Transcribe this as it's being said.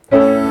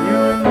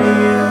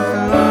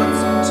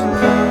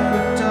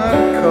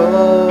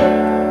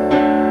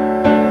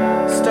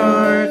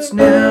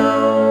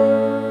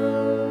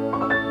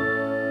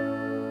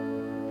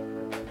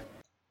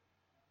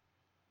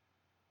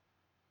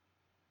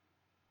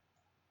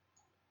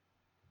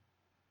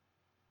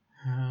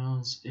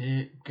How's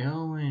it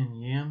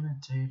going,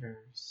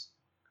 imitators?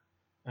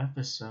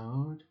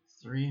 Episode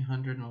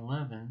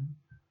 311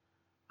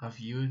 of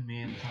You and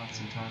Me and Thoughts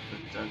and Talk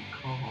with Doug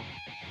Cole.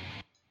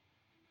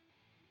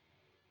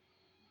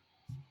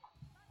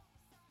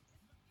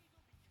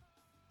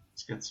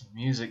 Let's get some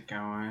music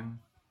going.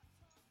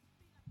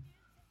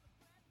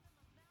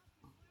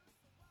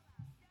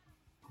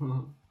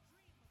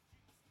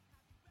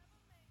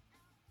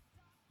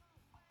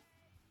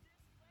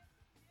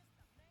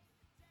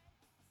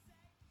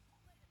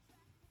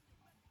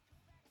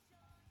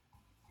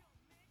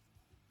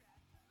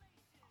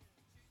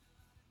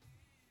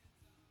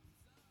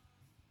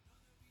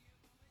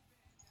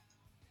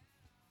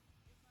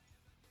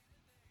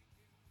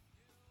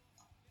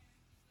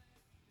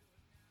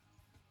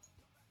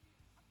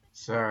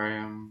 Sorry,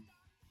 I'm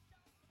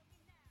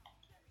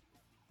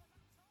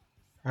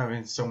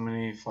having so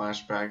many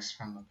flashbacks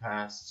from the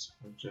past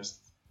of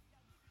just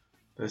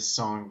this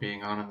song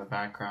being on in the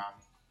background.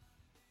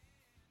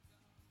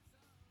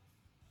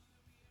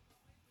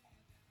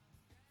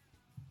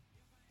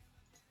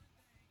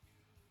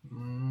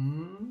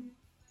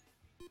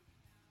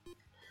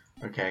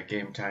 Okay,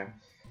 game time.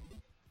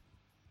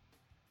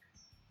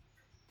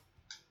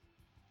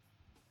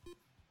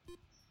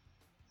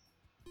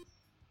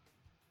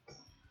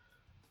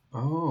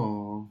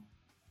 Oh.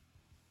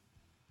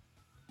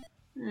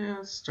 Yeah,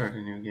 let's start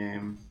a new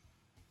game.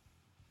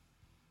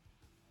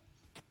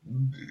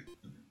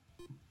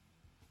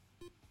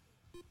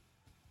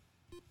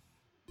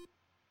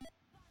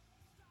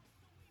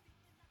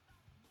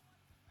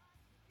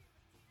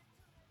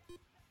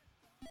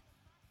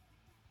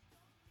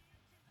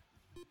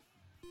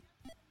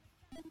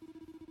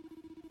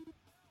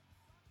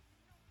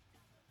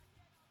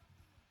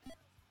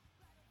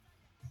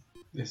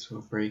 This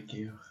will break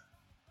you.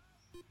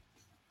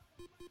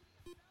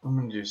 I'm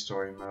gonna do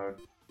story mode.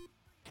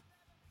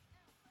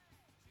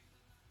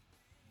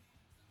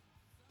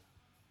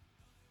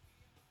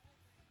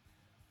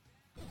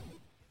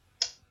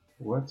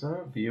 What's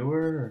up,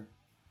 viewer?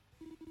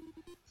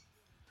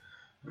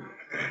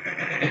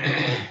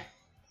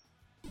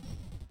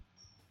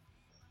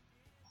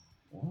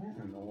 What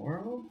in the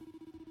world?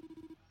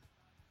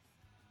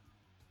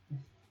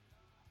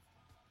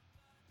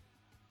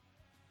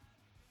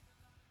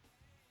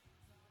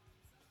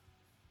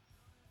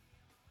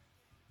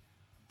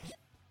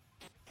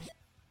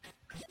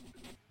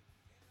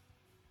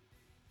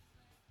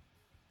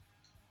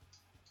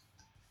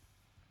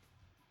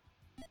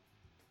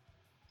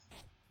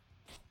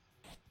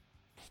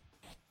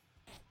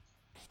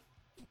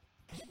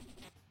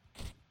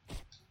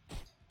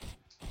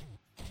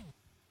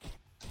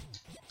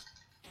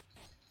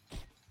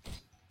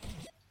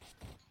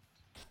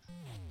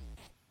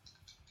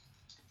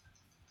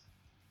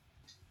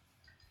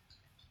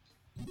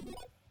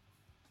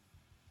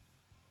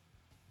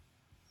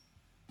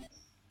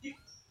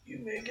 You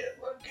may get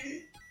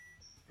lucky.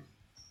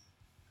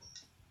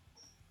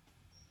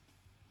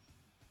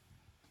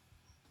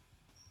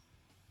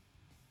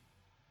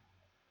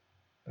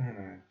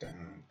 Dun,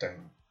 dun,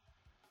 dun.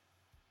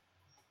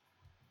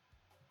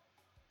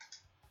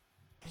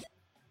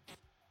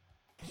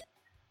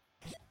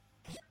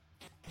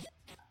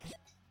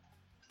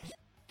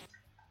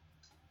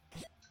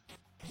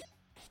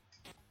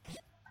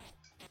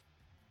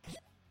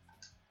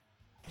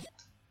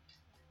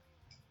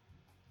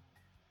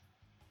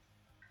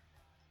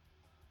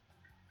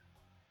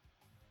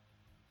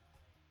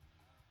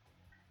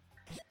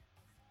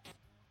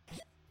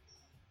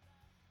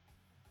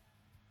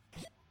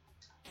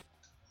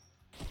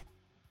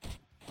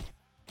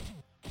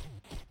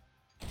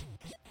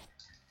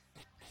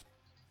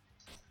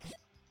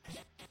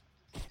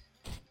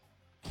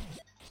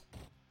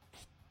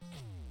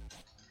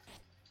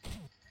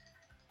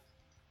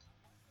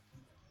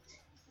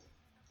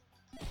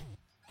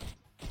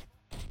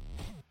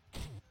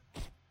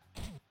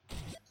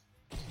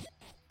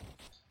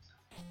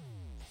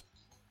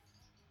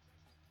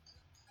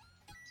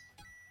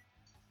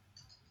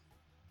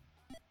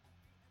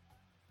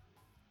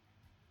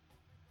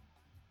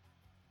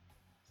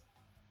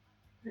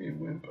 Hey,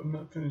 Wimp, I'm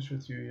not finished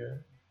with you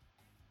yet.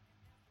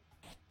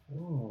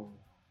 Oh,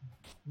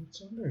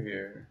 what's under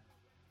here?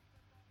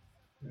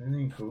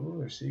 Anything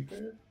cool or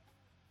secret?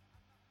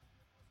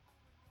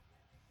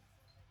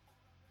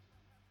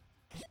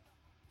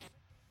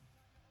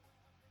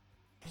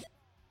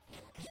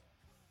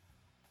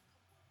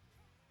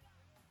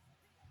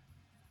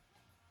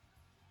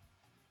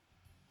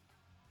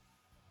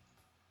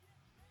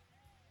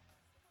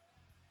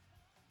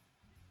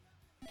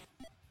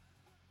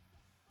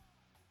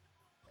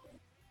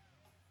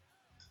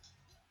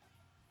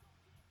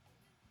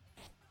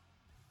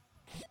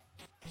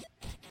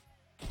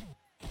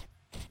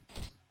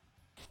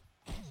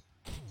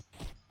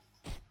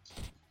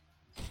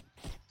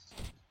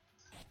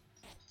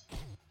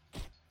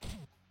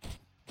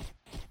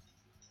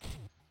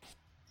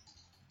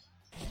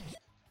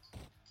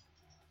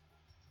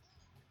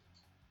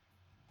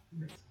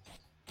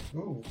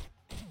 Oh.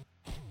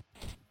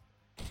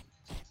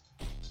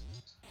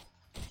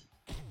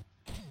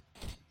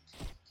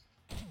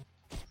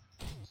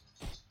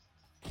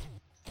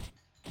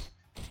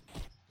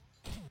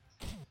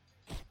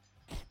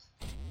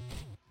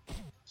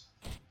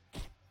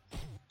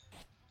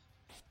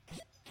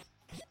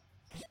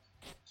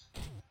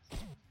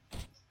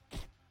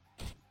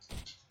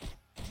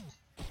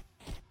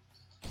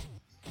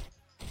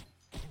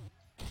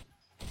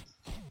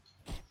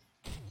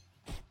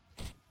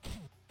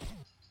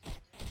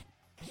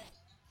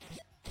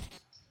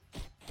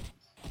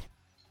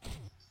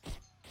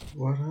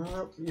 What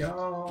up,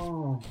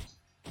 y'all?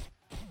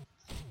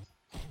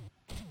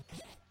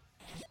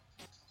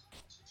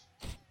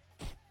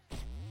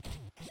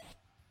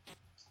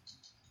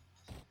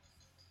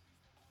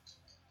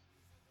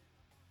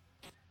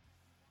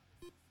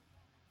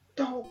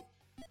 Don't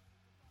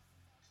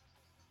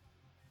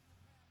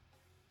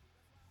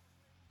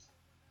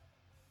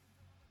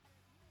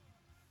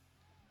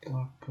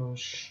block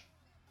push.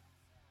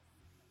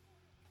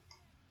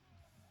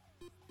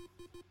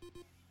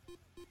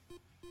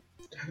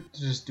 I have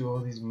to just do all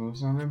these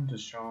moves on him to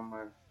show him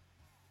I've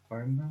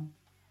learned them?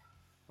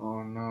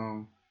 Oh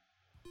no.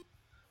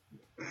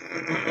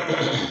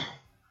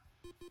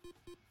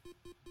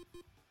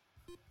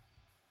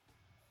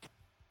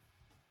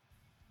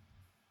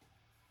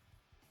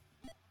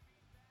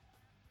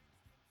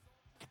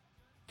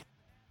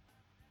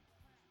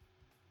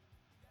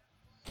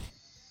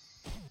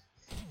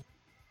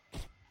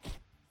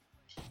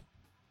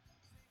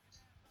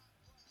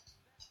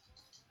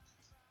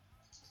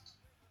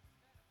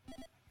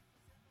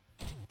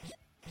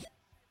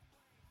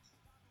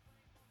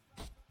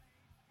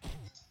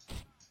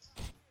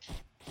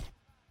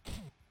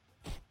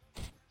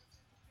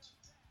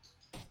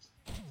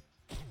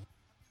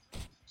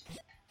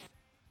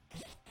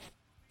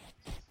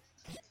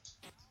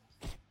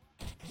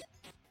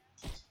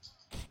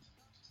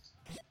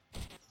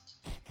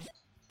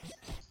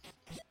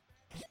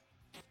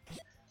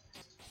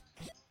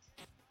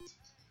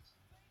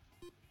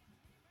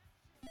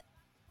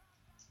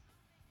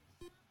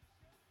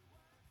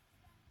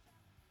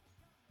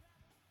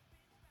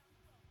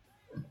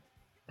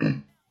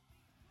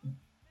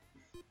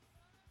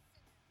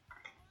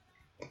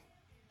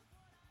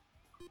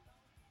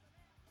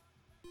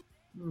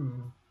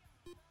 Hmm.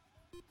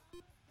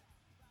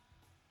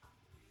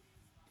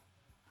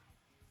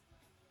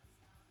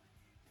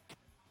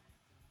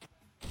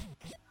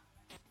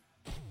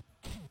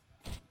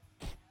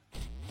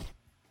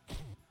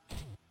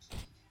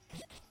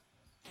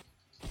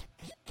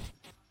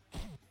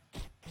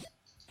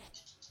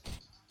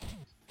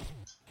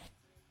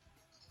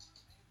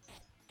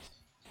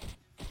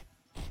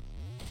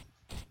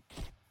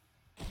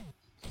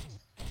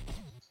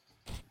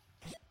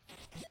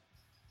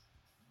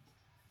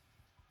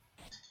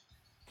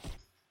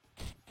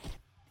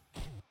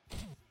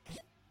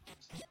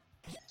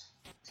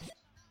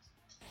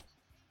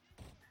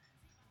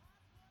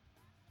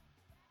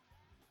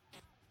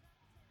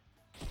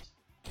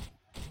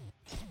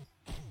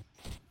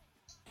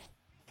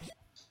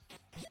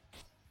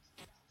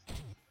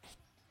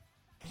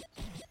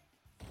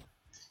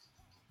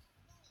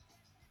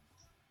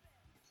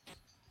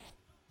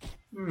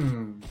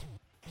 Hmm.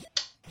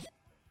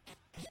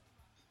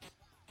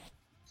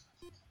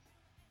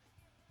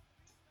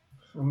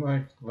 I'm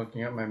like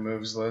looking at my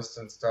moves list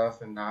and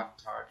stuff and not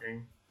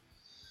talking.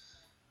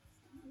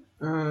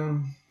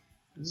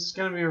 This is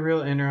gonna be a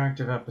real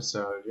interactive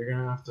episode. You're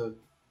gonna have to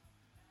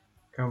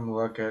come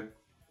look at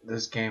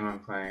this game I'm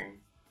playing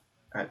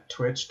at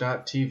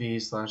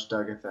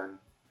twitch.tv/Duggathan.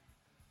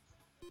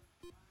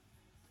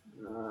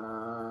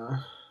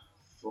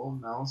 Full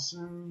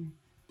Nelson,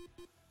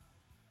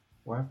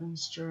 Weapon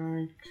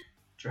Strike,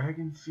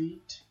 Dragon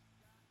Feet.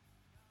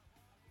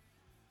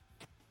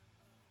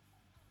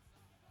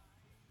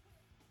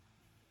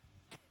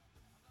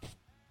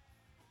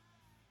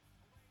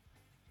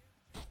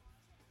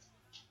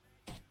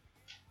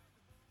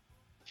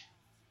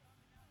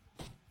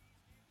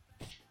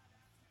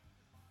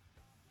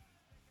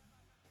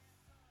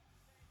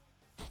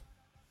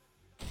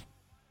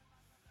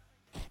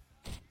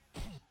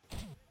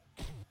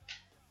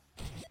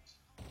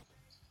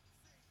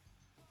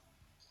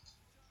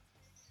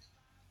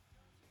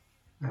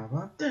 How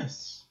about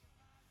this?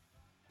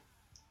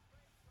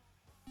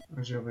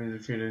 Which will be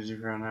defeated as you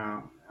run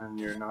out and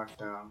you're knocked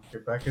down.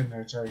 Get back in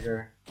there,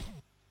 Tiger.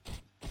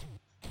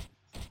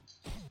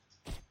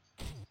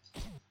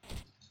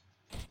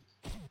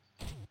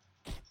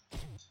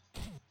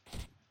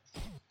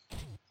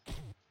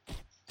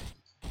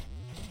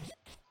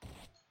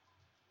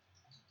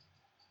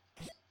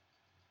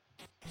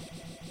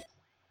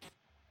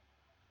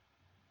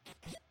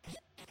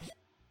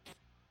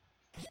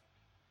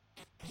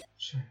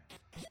 Shit.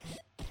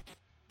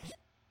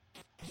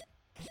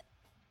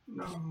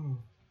 No.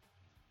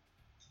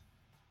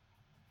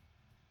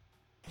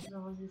 Is that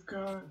what you've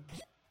got?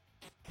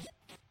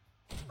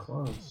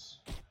 Close.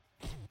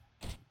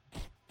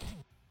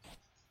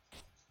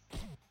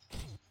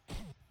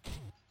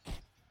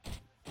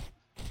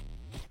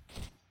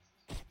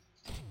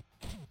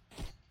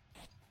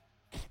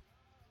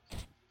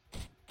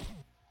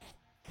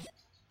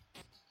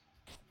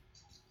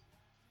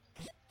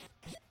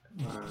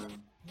 Come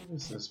on. What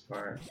is this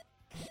part?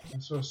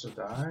 I'm supposed to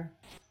die?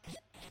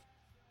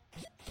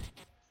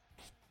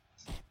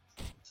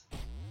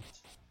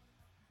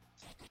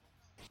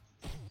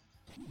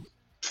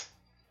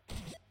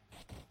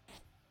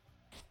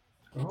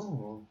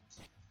 Oh.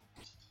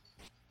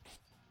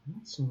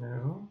 That's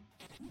new.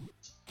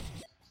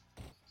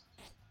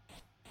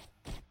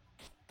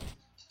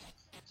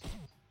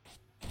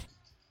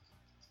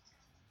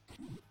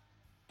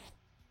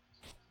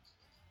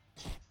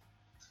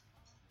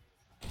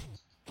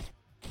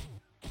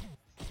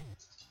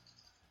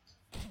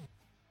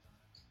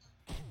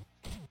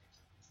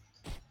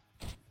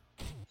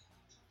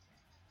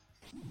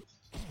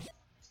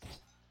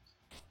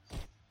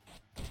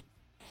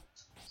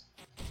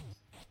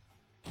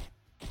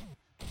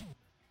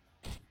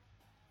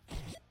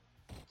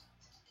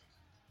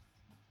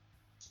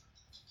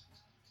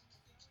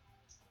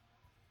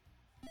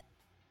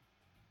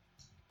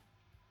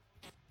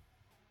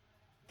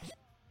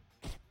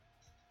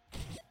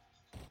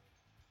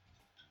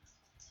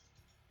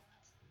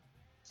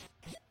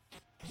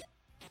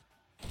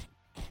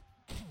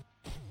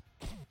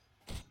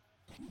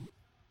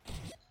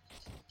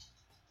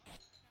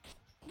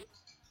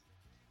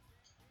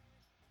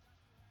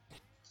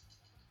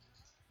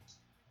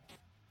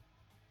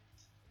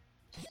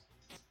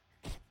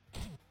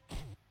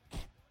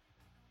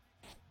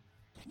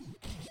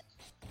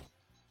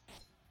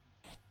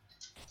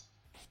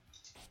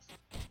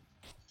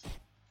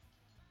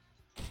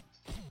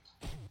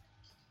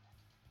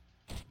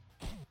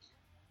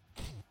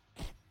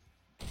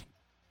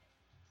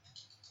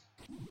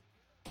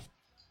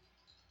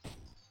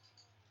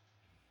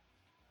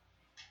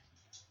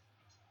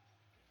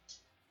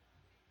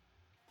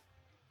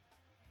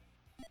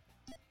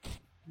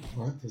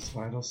 Let this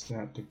vital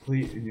stat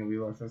deplete and you'll be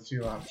left with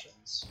 2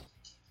 options.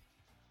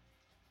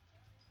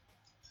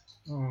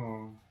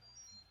 Oh.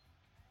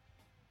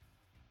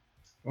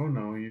 Oh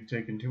no, you've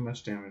taken too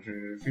much damage. When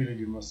you're defeated,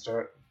 you must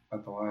start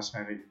at the last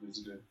planet you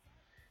visited.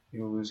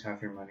 You will lose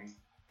half your money.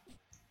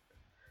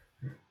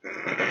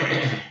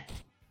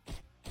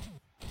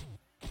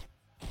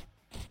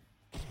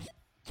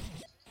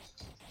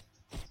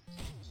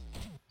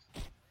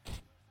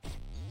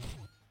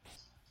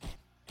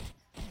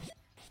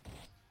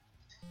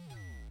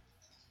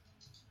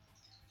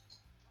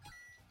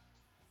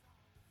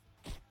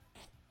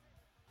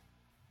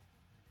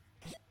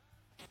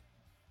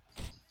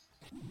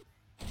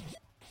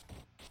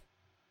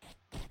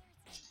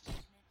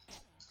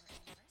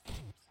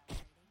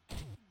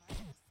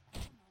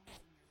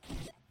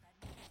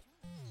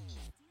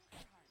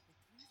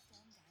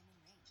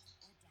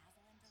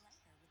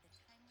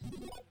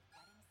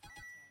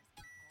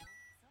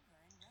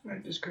 I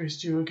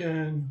disgraced you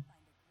again.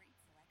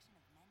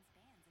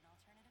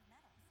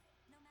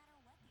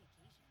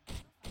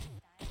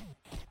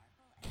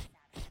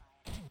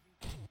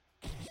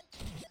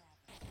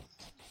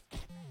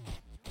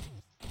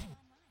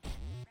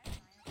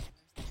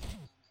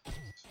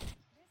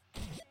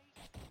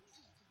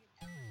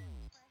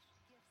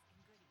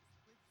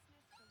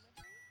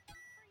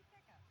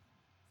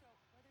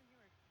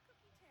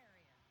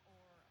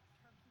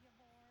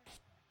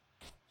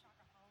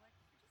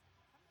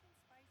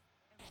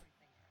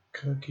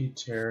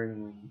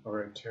 Cookie-tarian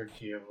or a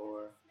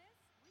turkeyivore.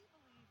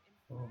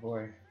 Oh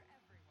boy.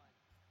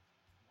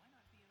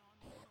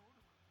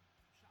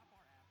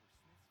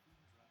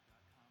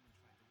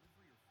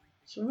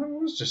 So that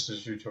was just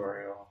a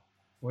tutorial.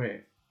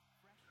 Wait.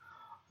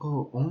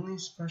 Oh, only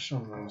special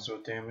moves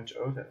will damage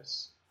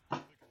Otis. A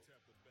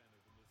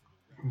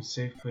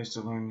safe place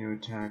to learn new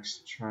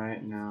attacks. Try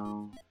it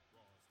now.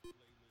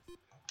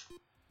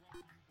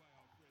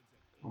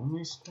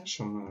 Only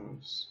special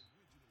moves.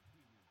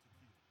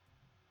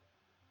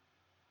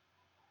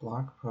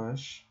 Block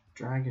push.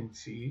 Dragon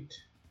feet.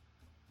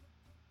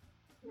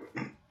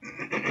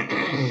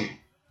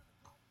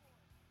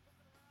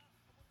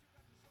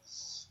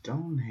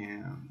 Stone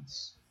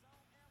hands.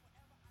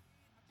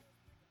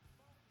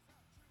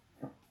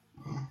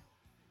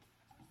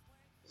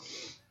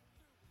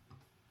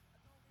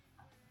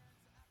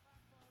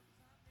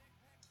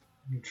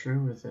 You're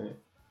true with it.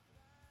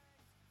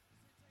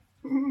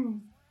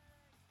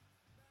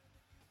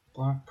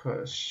 Block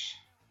push.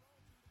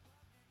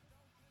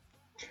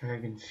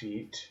 Dragon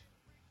feet.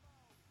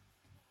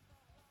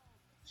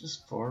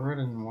 Just forward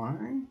and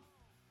Y?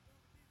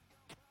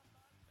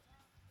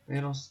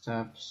 Fatal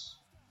steps.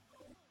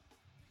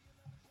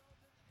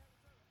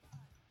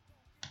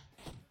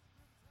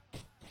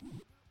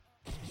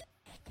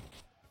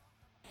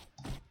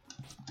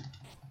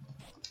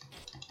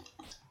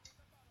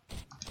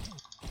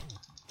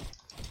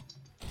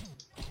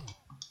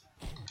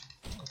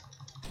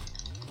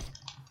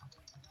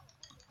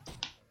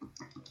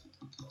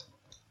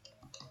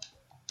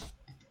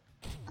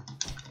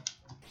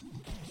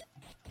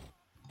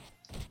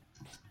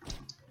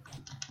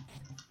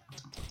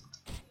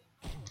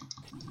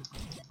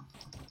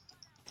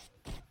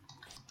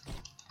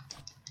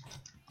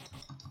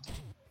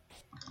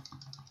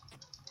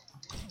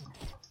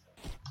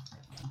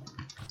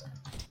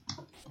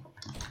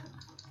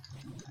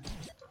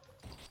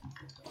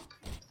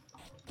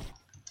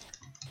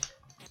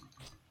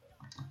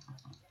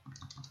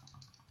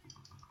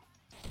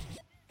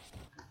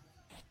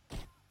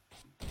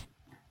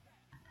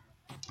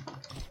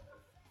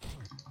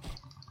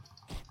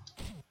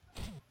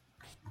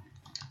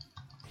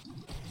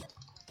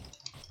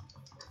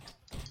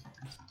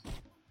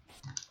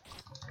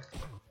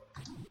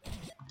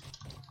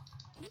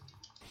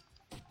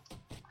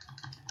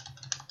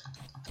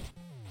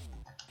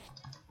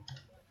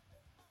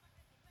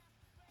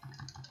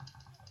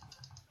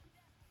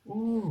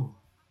 Ooh.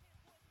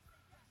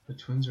 The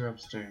twins are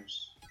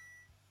upstairs.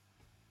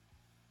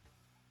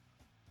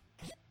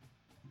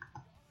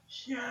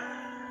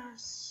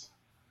 Yes!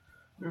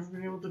 Never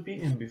been able to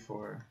beat him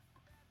before.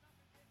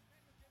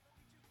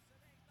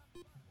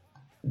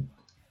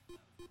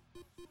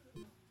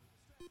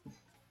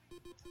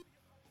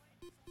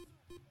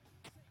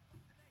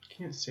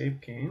 Can't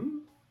save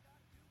game?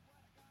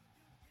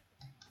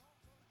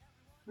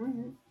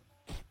 Alright.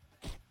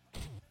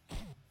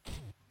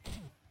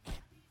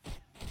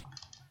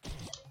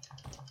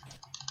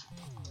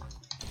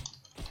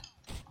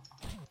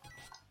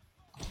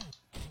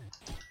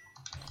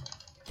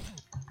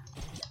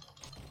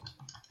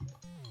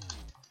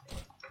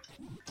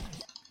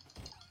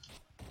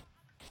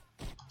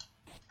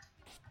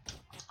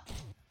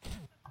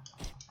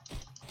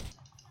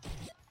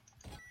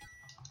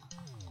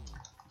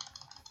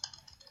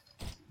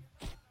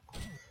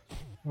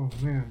 Oh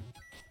man.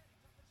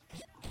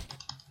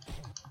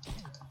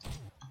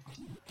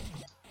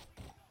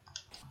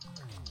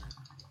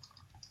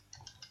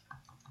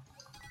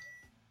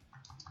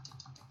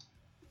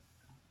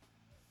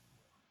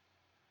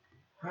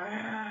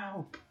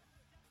 Help!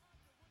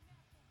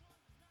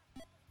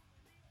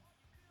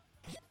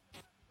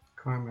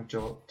 Karma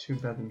Jolt. Too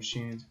bad the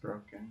machine is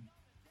broken.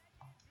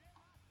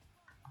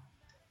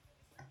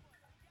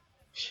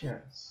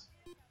 Yes.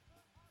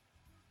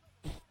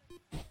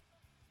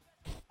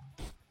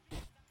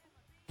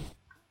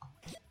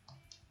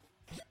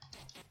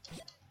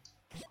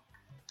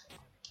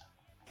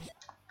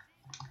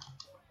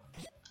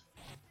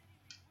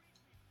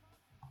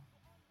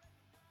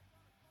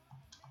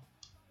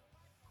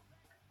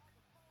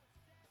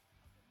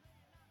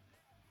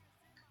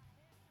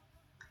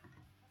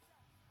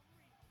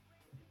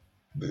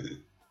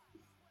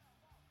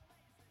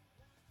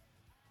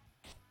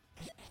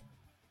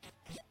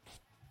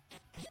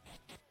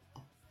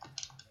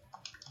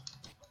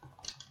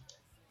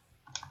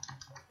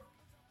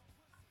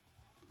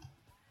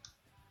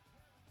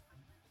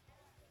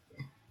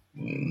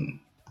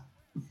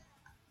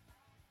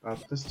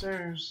 Up the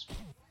stairs.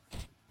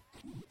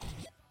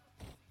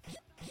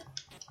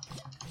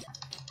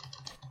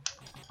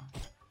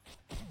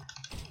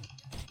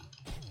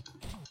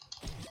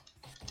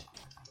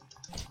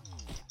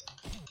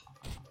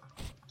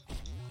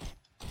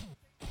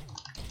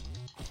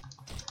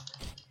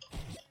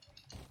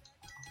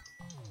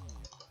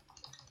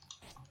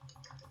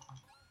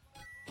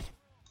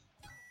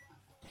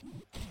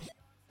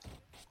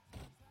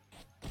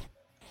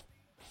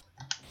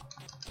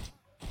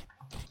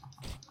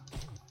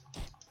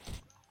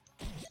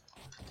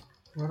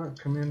 What up,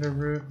 Commander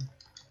Root?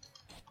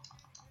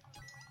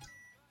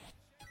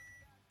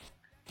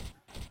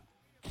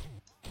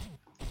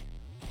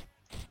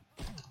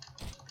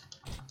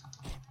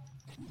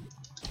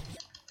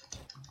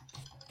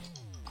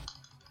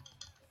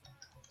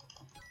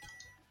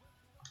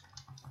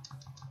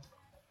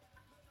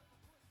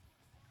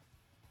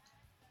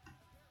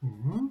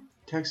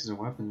 Tex is a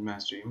weapons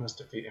master. You must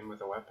defeat him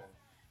with a weapon.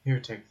 Here,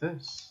 take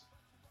this.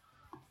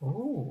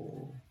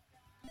 Oh.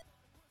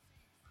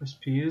 Press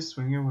P to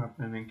swing your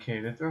weapon and K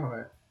to throw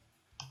it.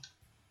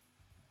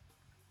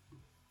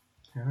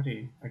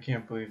 Howdy. I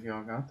can't believe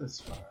y'all got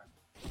this far.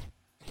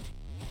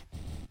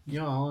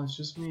 Y'all, it's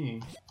just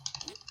me.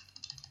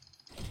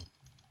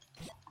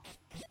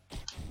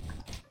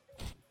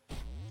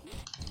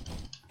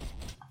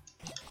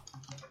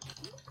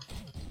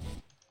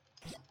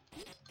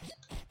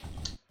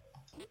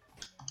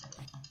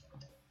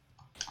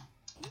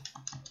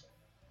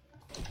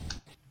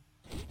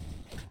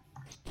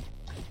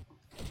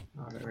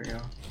 Oh, there we go.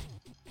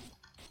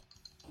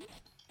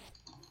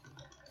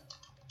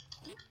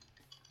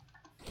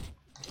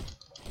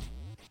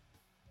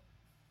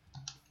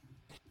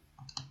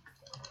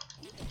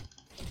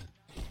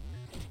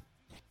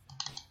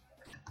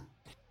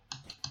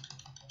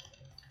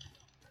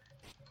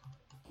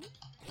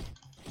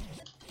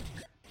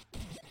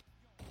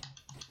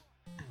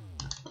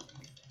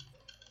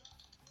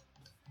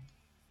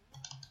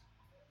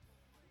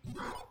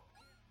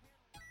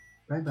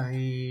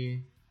 Bye-bye.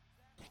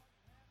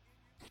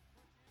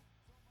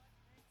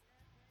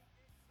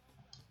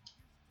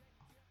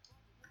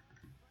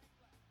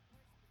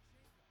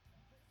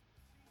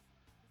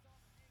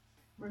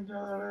 Where'd the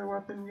other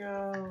weapon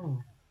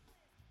go?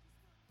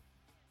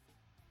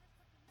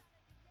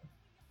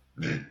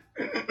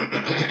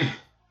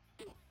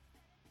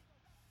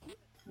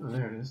 Oh,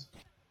 there it is.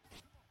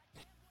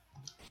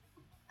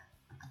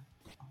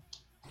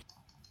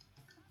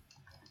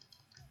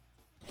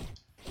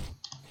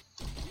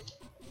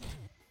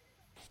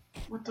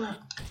 What the?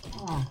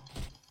 Oh.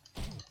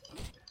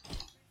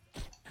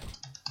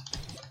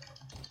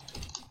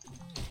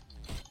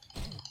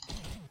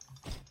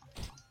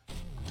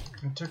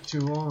 It took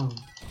too long.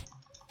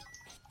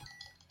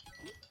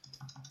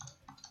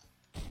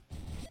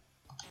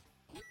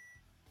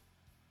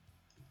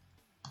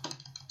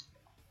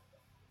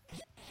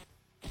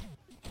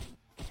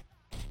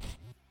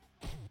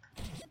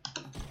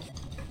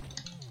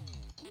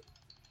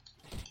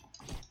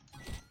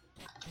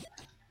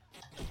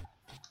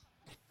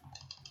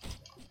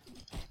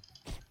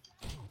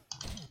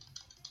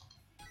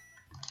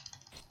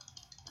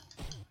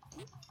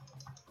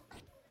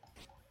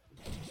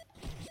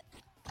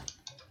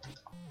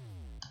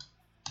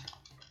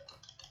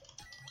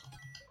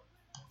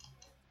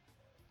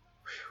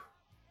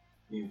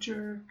 You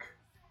jerk.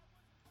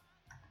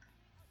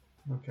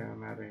 Okay,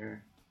 I'm out of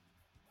here.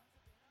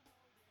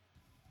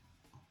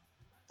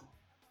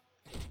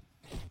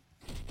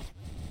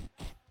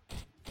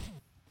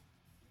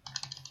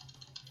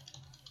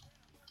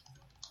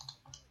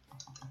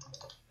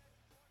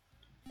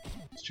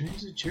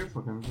 Strangely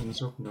cheerful coming from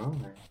this open doorway.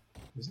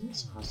 Isn't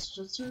this a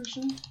hostage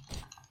assertion?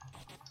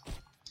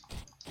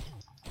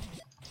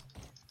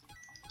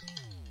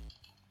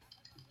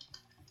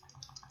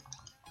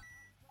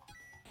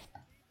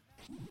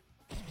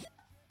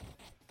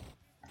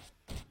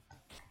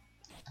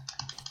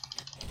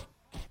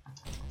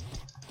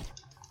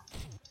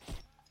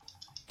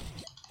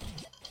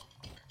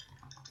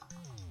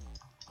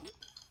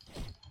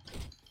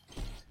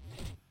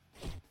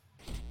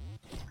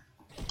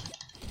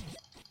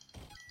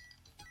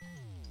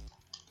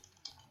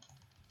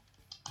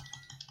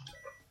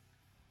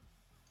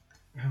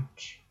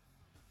 Ouch.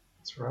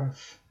 It's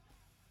rough.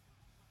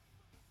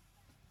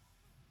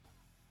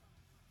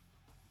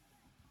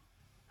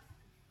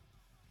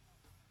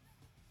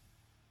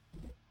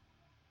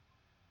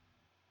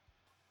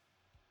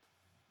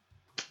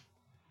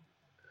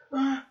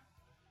 Ah!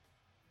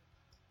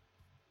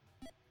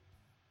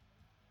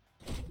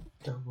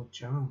 Double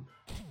jump.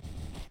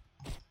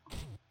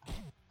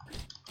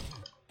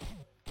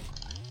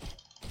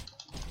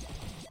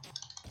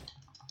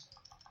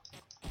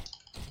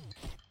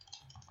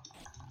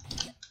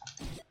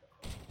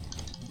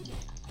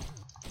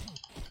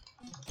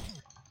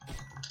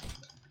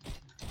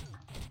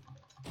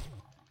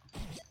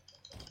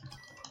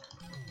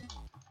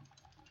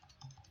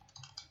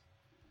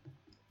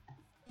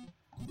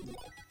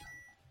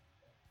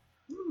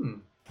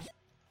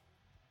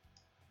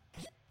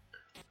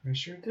 I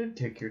sure did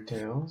take your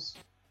tails.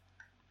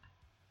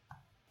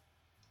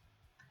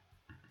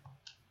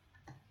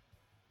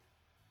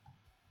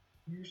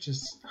 You're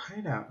just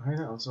hideout.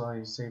 Hideout's all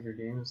you save your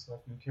game and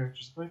select new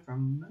characters to play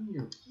from the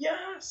menu.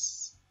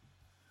 Yes!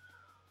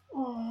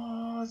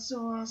 Oh, it's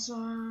so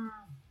awesome!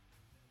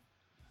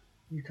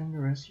 You come to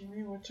rescue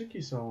me? What took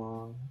you so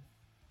long?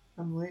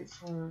 I'm late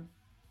for...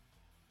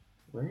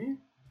 Late?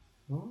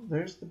 Well,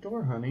 there's the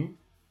door, honey.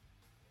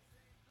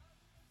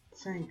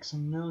 Thanks a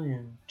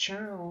million.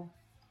 Ciao!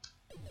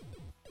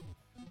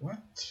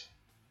 What?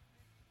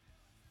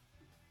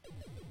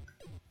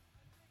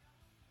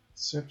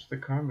 Sipped the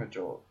karma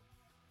jolt.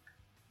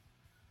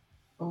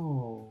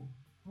 Oh,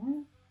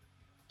 what?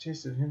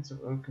 Tasted hints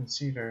of oak and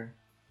cedar.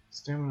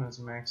 Stamina's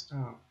maxed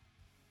out.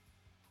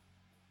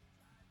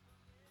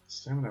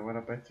 Stamina went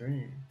up by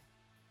 3.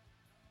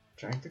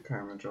 Drank the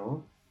karma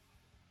jolt.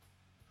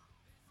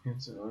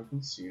 Hints of oak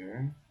and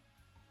cedar.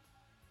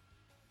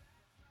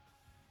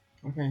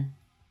 Okay.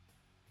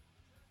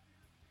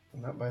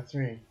 Went up by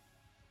 3.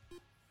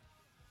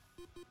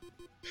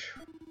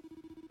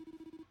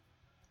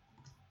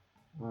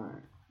 Alright.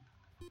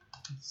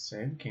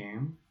 Save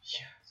game.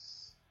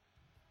 Yes.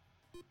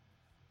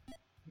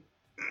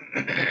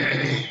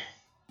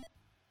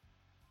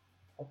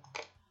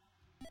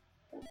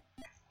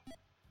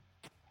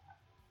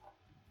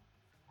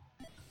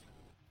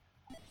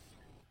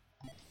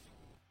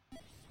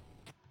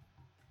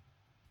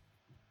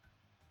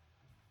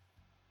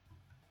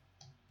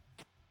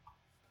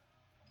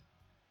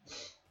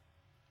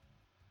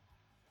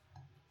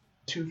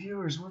 2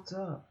 viewers, what's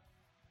up?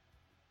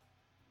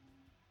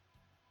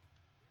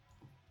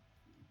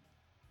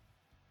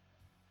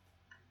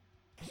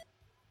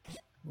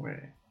 Wait.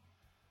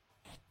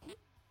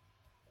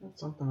 There's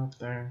something up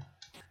there.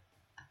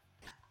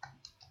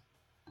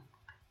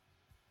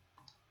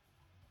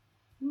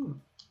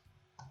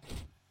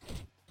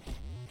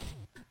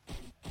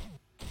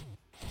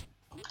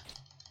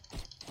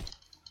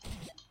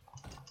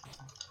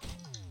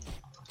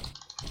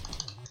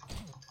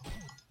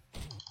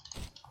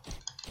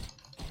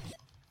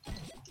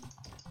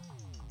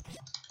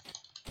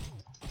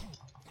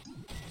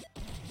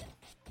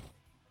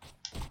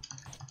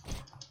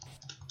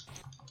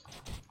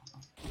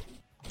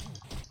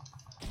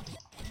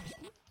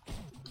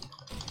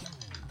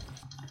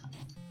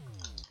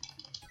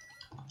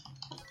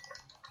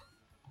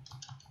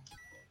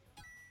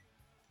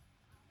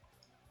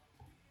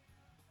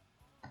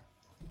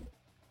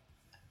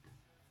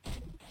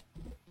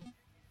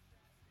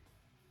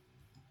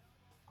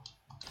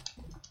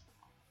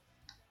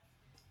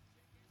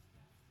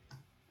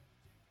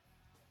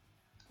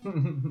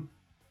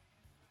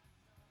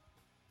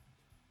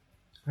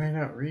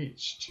 Hideout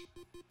reached.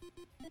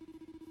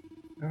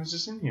 I was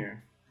just in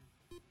here.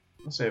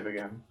 I'll save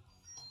again.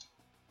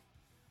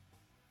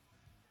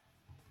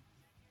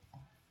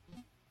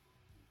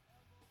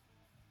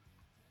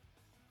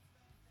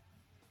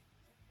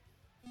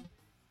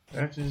 Do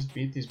I have to just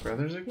beat these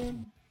brothers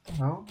again? What the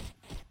hell?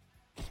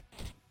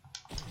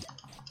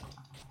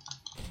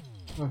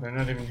 Oh, they're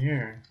not even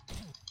here.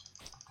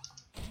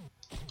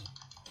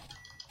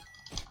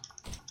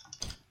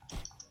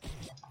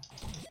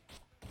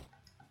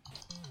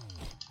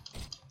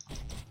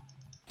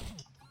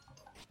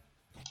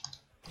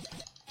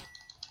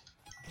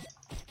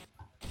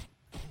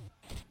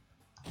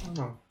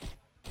 Oh.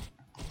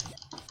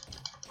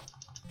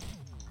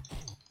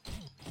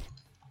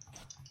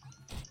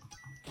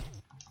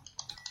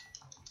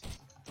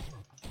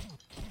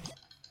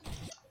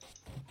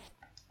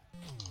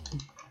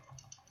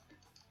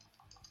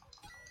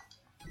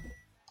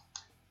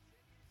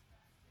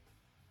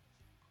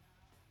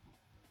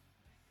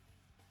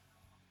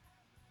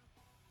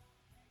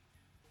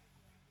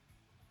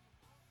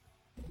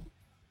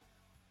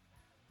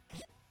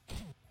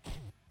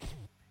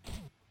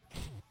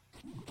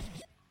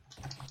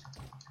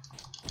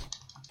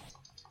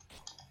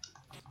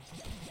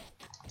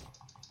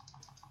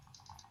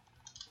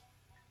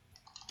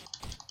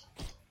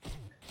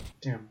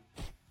 Damn.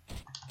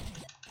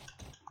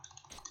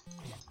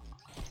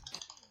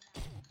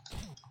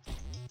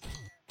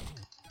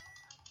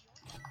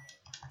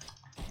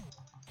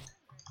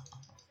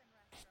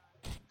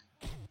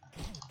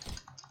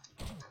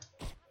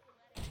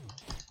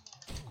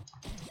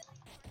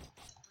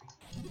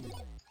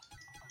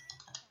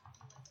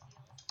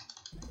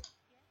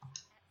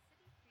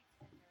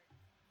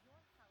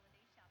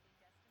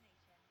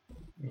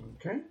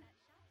 Okay.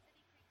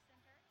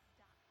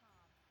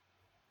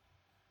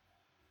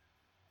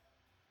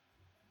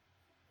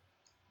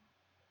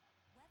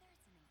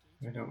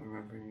 I don't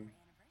remember you.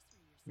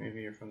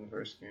 Maybe you're from the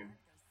first game.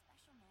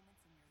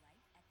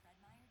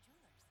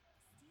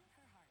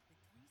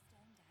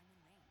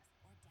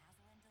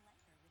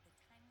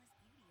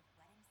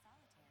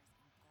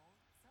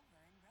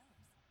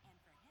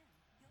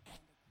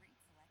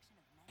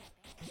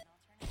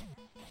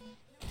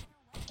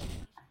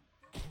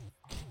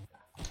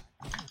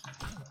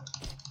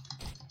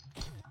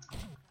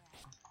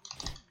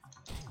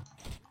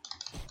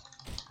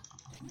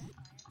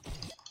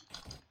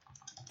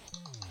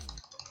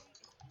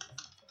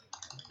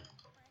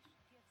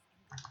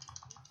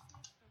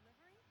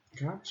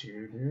 Got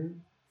you, dude.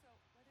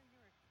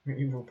 Your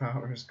evil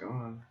power is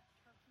gone.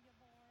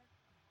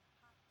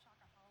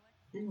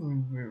 Even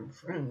when we were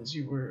friends,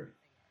 you were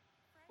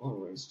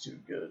always too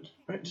good.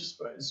 I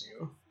despise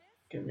you.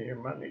 Give me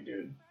your money,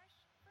 dude.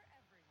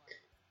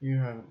 You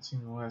haven't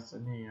seen the last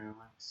of me,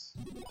 Alex.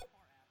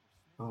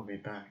 I'll be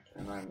back,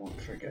 and I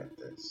won't forget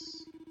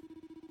this.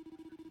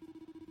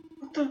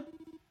 What the?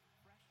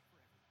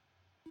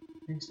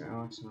 Thanks to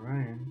Alex and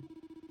Ryan,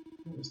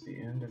 that was the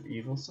end of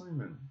Evil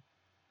Simon.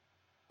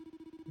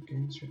 The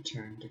kids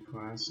returned to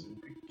class and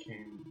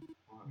became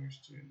honor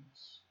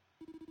students.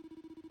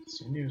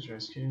 Cindy was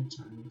rescued in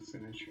time to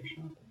finish her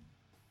shopping.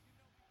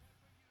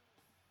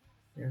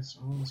 Yes,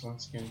 all was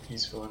once again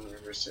peaceful in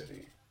River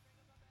City.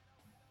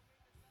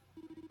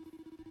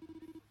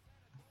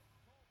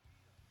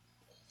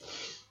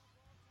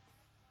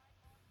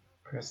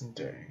 Present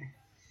day.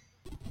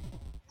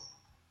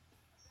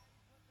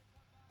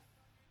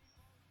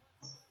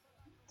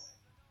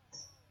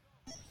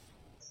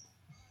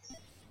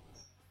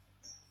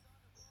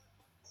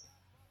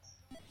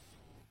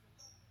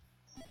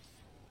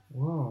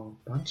 Whoa,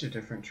 bunch of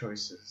different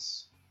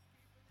choices.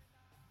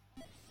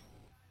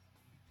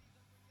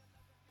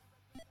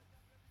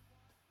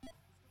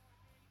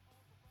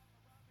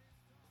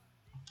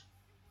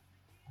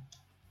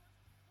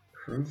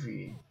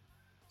 Groovy.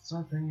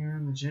 Stop hanging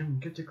around the gym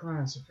and get to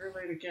class if you're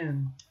late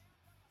again.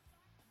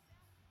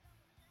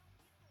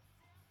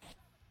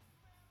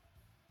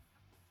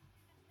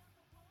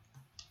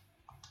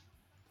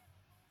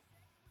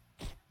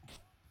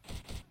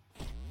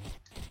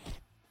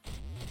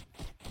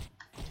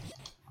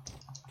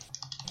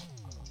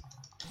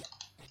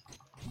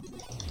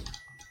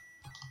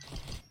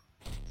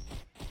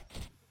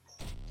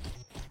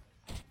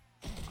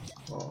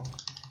 Whoa.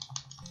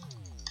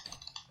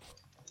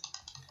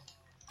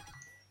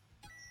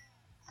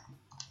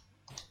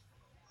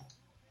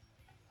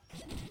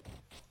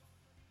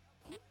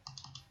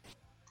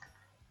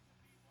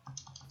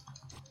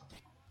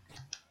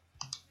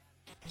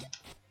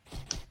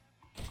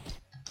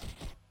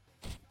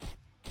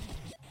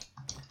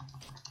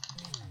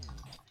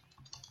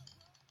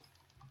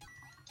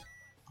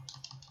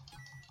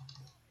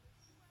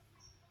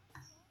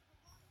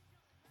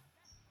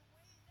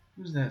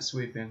 Who's that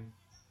sweeping?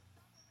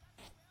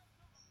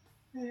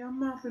 Hey, I'm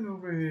mopping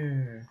over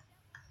here.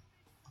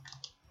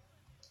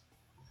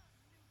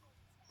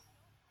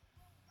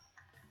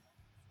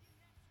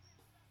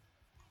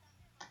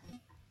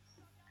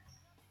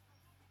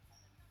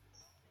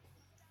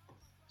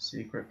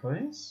 Secret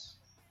place?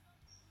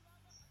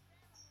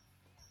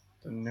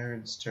 The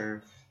nerd's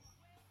turf.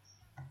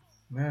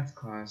 Math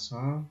class,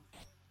 huh?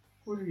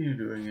 What are you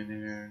doing in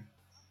here?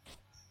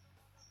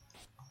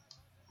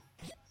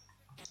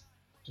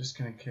 Just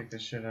gonna kick the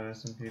shit out of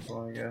some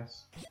people, I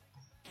guess.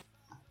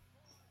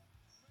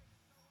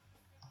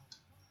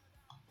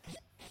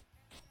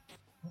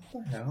 What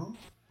the hell?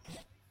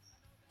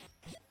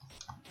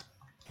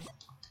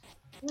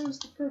 What is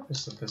the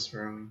purpose of this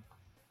room?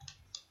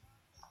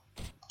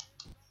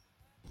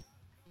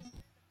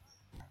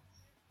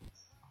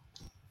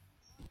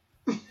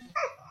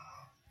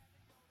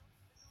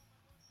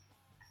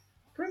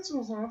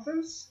 Principal's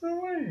office? No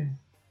way!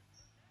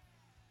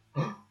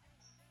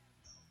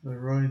 The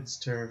Roid's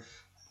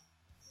turf.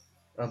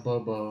 A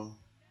Bobo.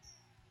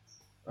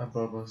 A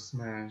Bobo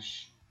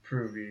smash.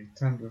 Provy.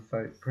 Time to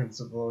fight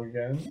Principal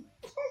again.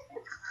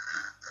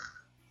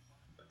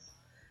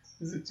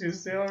 Is it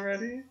Tuesday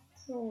already?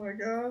 Oh my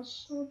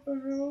gosh, what the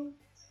hell?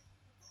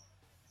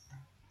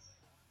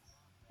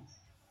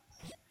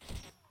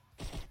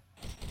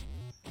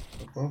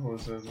 The Bobo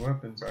says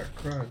weapons are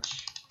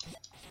crutch.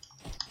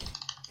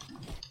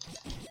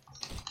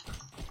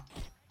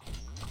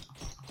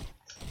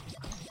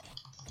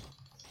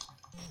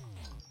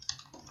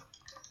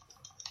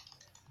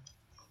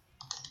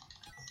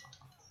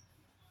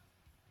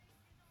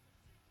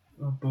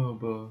 A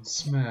Bobo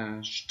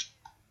smashed.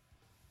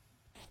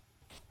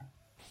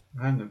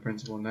 I'm the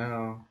principal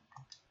now.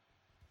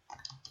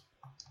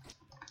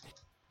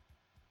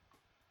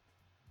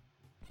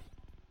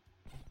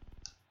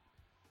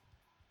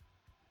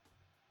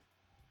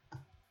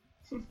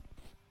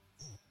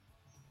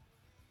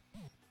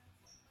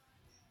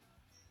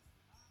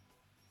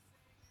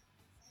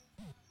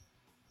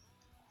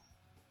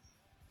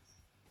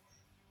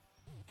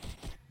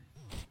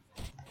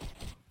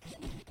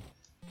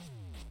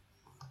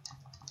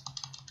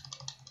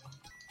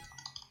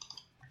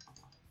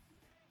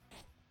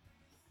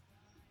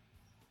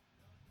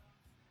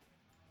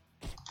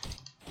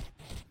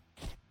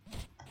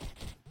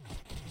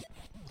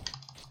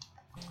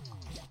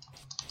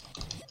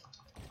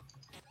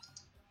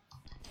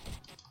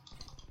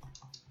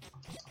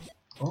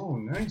 Oh,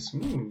 nice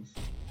move.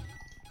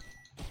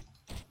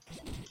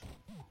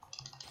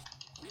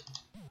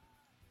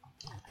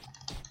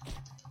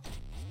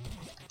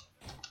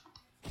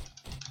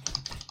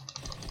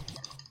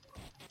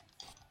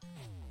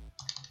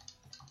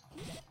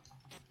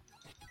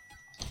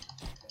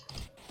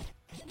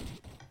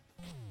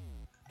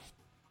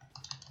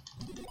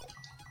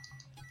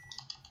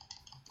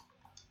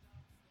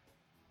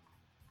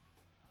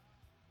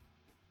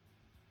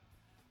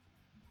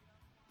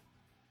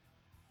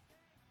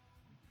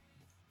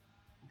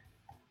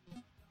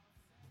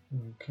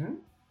 Okay.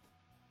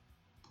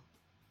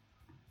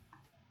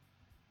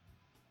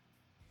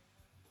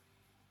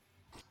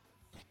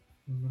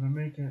 I'm gonna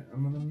make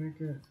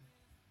it.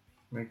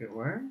 Make it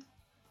where?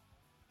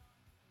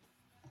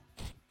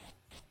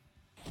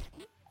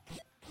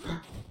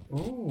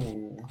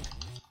 Oh.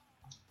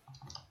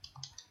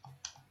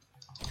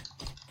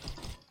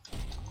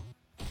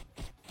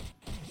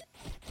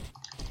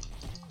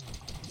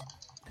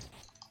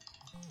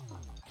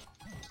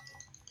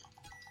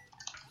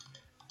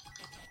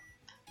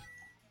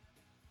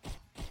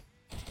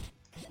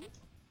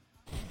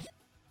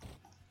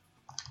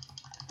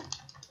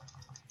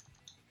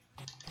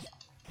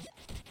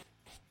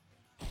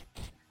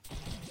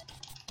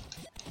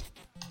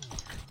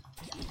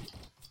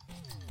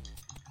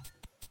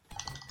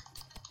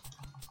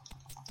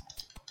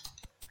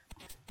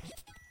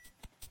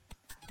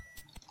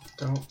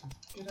 Don't.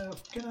 Get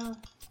up, get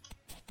up.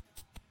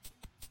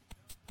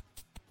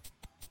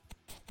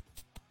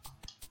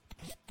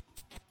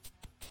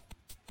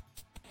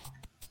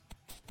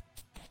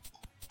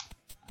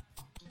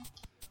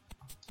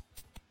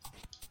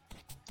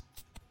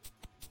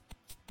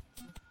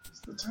 What's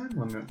the time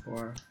limit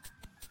for?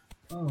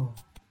 Oh.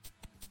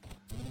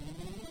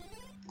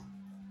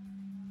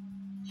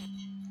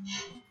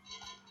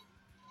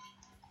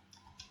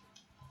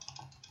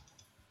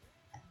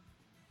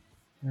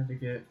 Had to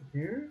get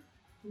here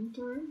in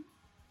time?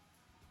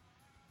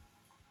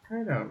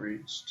 Hideout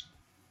reached.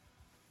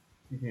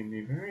 You made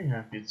me very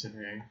happy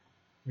today.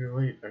 You're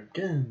late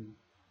again.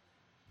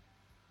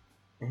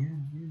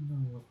 And you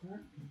know what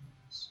that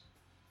means.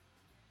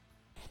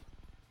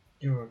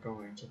 You're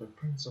going to the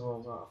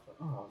principal's office.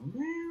 Oh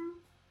man.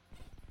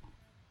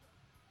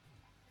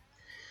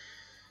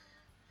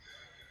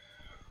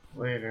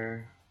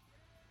 Later.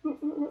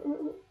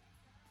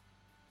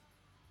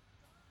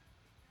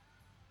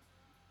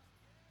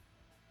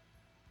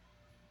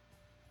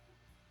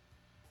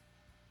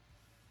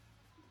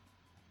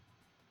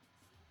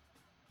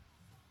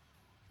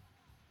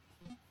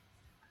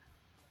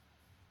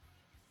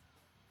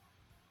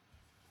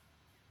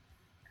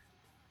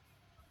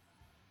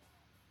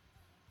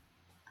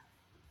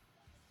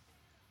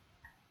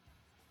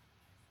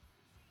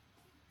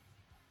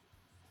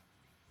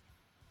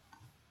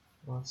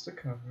 Lots to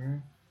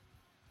cover.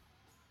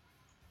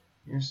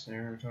 Yesterday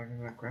we were talking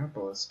about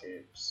grapple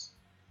escapes.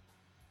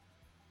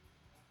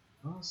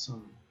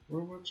 Awesome.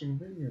 We're watching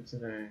a video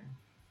today.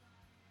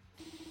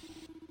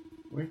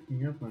 Wake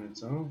me up when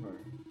it's over.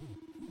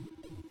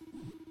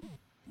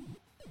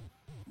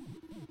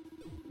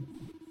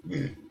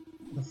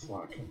 The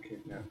flock have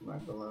kidnapped my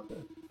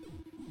beloved.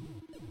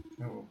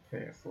 I will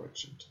pay a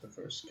fortune to the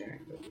first gang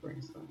that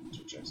brings them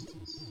to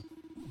justice.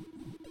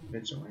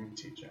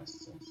 Vigilante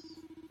justice.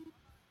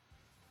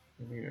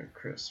 The leader,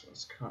 Chris,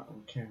 was caught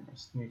on camera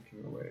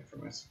sneaking away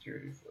from my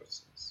security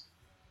forces.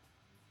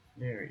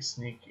 Very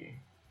sneaky.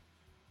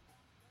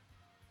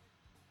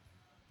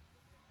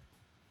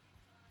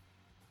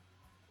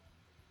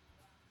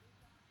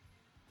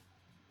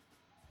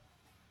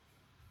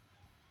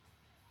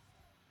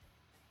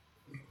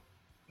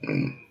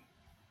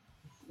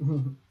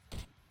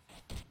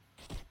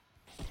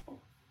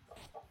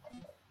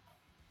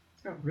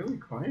 It's got really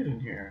quiet in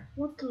here.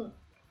 What the?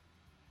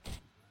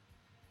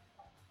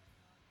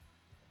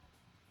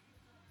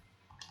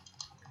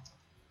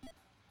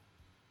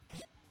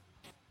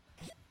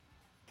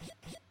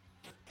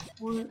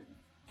 What?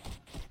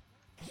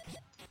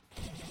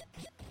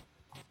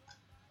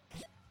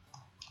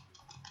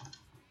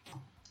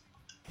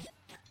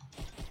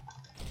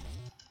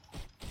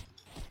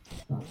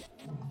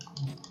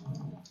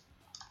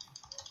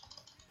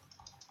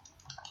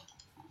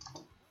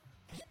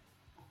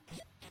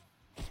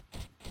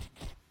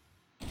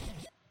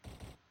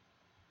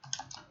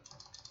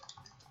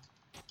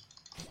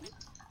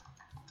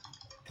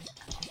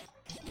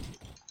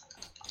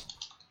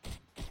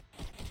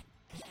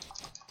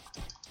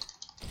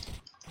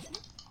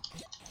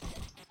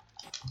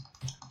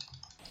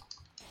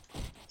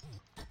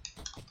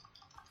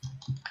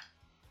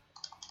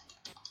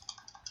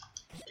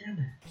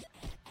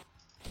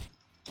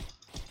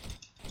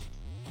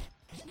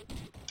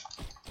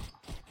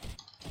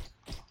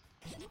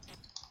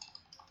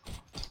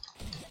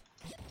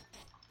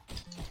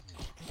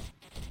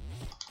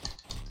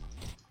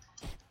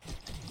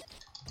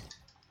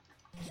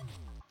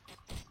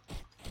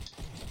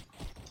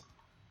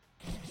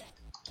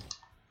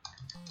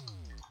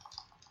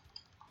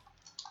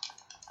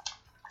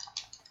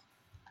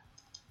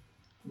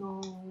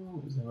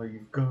 No, is that all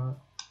you've got?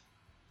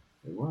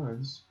 It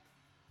was.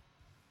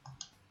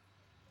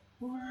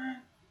 What?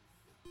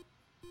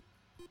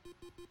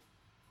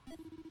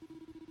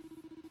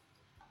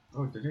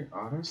 Oh, did it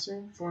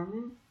autosave for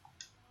me?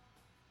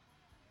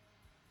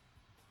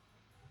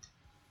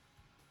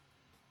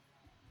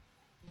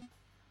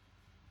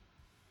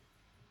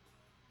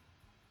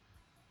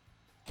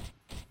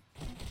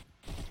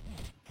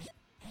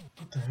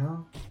 What the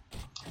hell?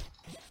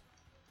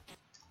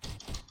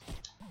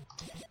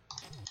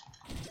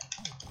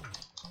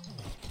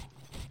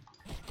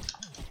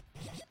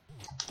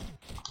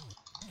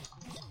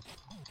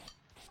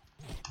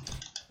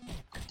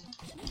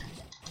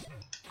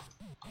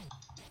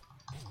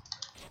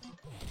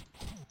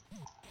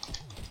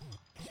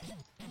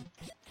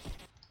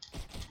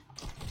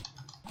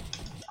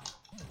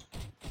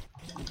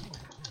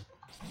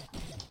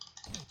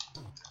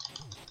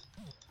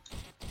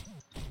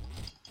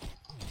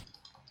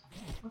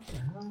 What the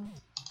hell?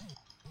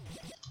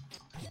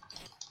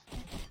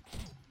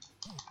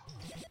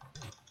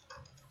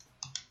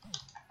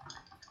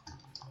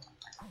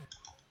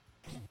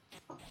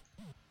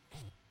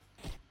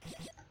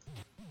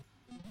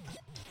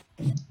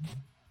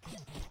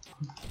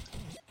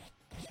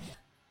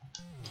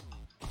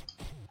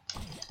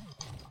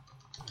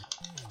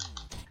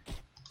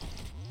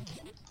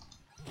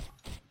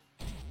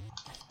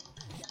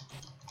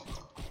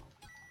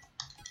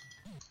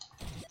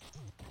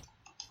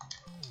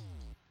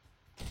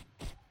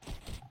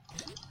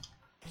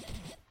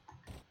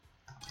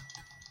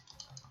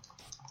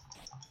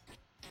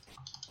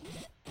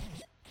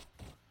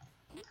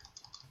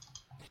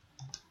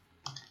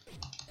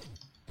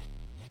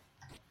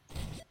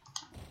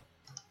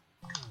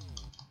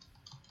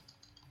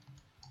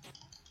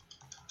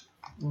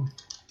 Oh.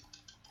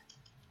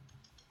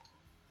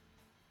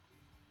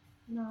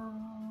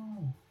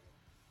 No.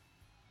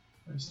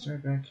 I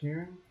start back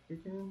here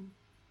again?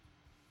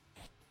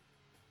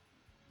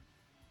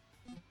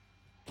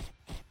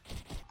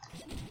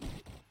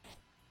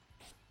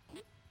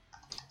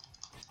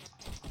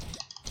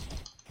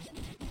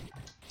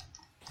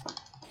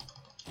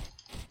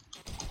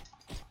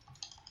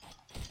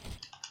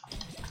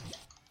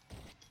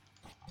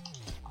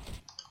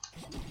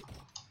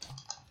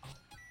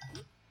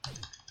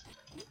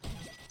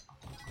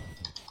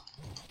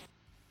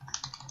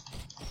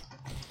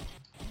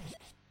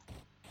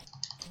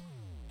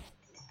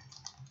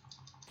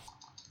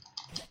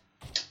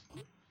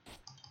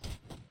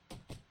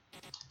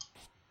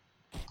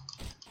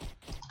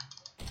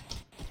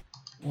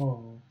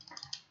 Whoa.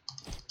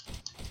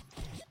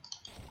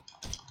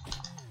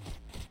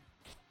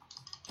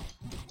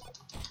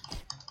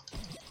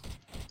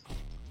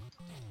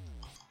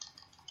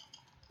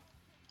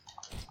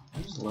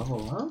 I just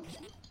level up?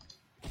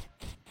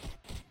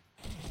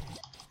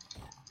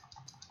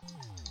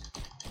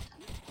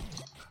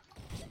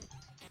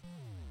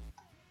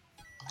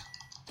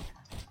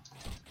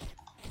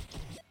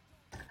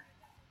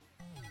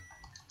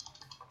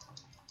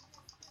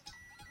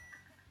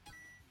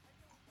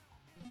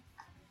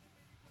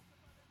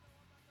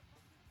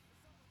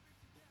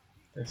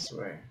 This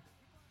way.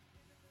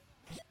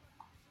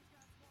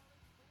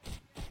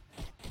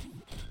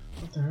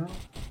 What the hell?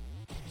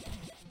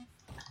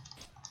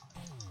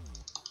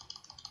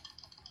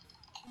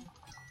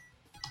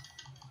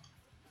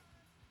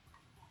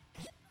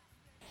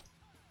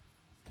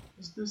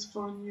 Is this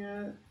fun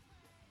yet?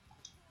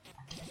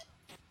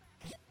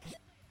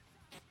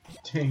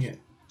 Dang it.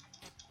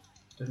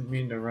 Didn't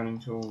mean to run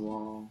into a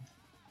wall.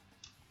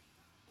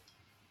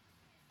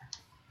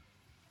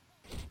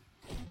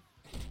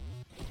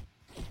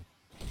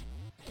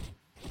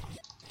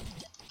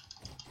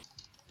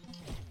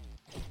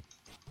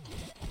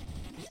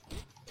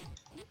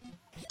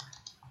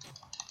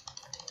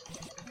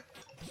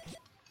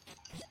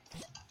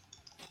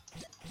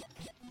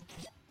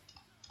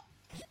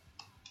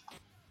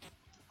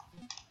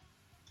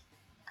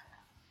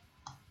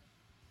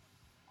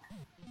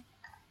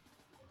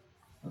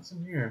 What's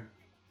in here?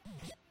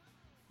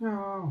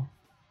 No.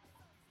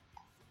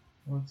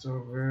 What's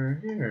over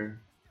here?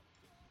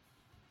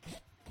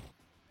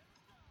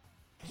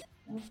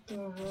 What the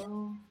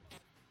hell?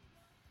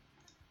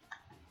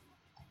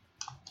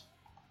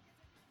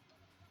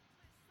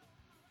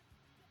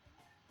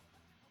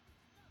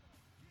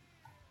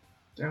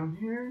 Down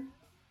here?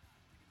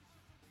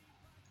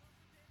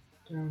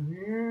 Down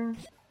here?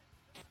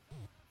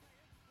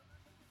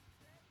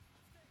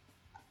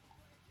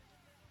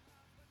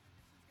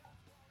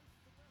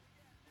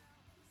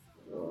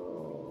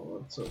 Oh,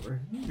 what's over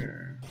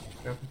here?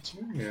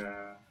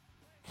 Cafeteria.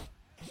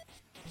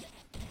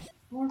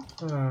 What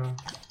the?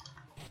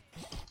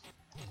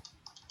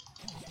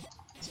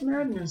 It's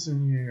madness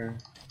in here.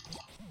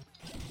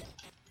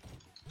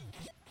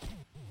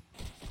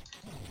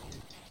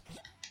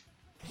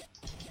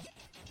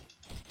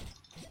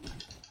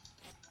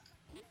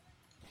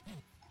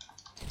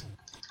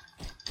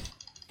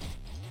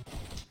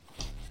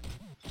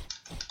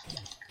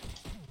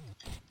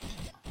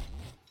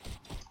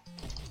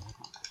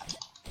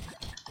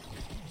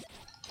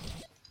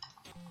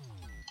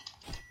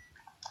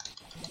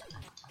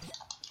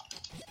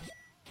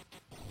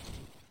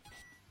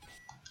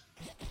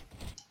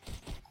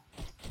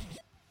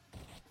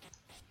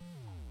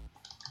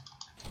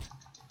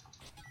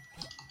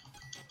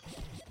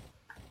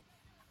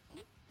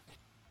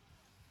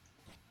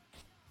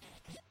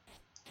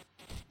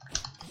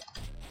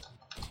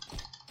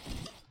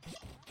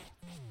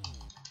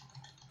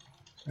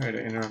 Sorry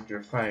to interrupt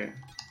your fight.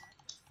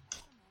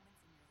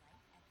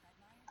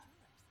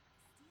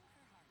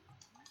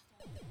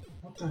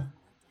 What the?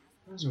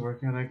 How's it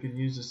working out? I could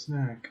use a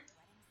snack.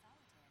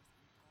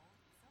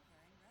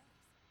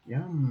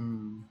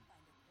 Yum.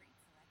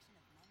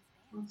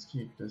 Let's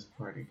keep this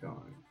party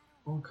going.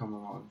 I'll come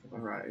along for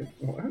the ride.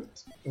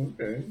 What?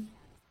 Okay.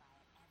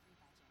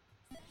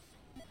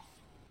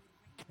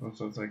 Oh,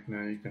 so it's like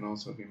now you can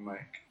also be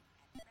Mike.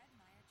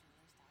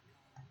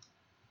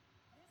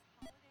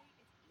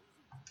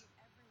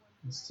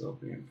 And still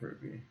be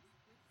improvy.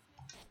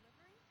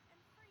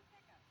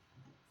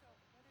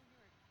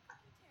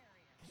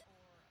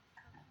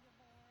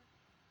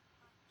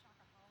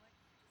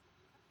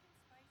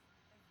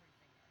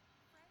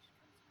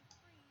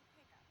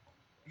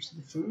 Where's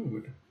the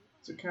food?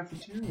 It's a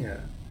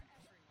cafeteria.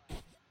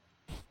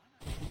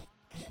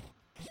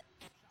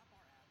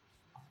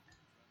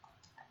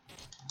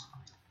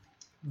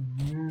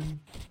 Oh man.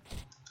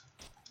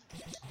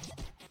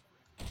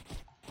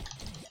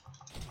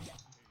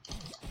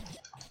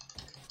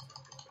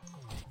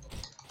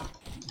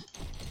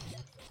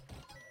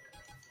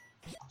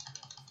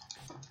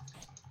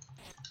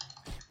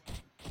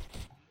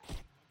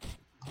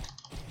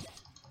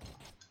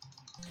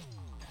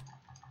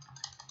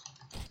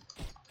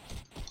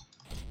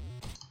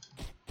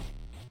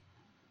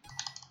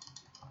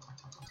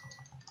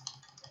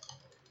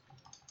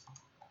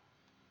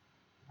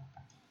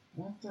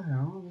 What the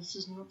hell? This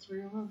is not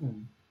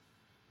 311.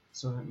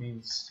 So that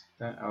means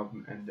that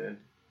album ended.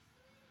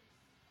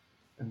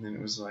 And then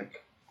it was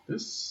like,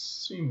 this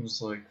seems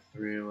like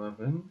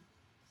 311.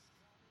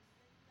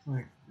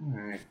 Like,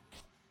 alright.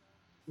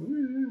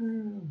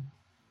 Woo!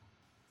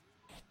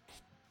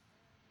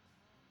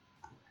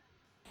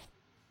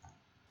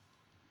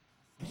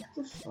 What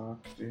the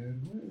fuck,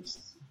 dude? What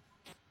is...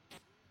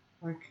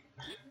 Like...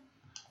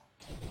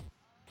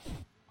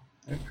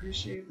 I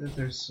appreciate that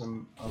there's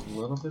a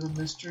little bit of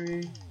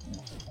mystery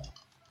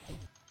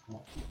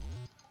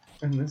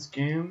in this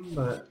game,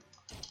 but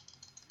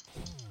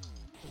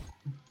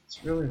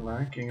it's really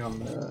lacking on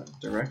the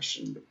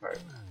direction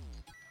department.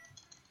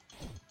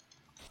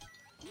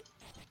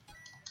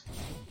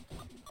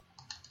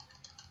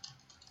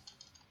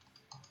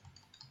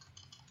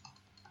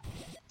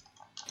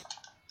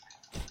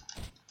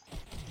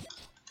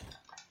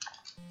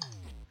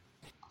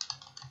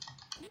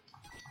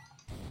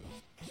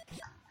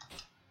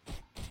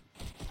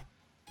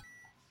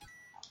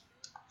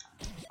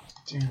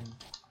 Damn.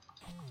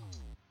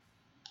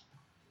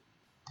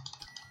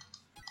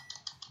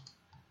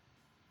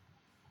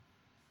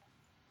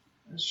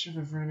 I should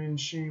have run in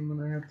shame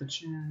when I had the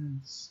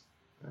chance.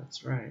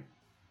 That's right.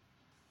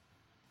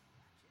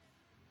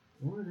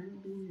 Would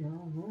it be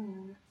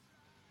alright?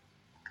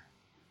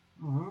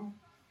 Oh,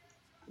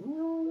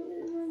 well,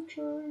 let me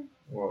try.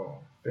 Whoa,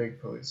 big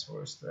police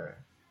force there.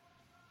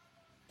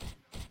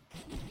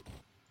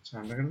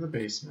 Time to go to the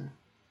basement.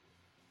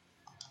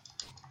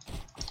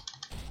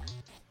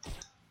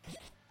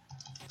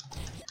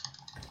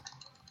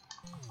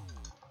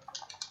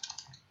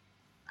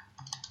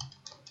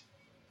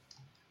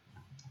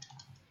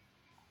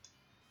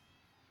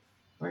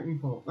 Lightning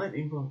bolt,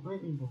 lightning bolt,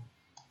 lightning bolt.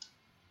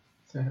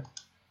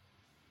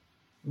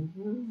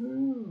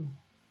 Woohoo!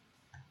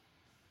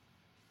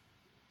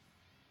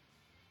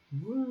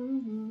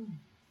 Woohoo!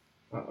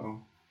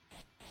 Uh-oh.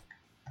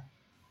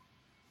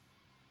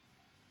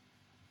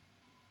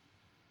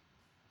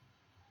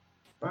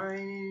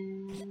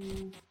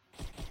 Bye!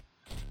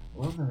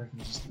 Love that I can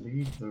just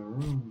leave the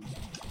room.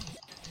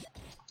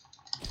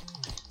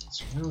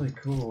 It's really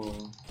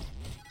cool.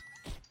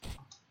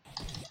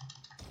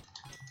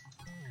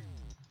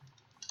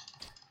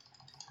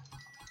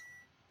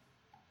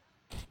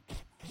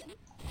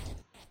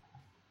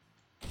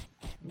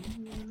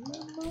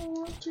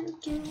 What to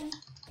do?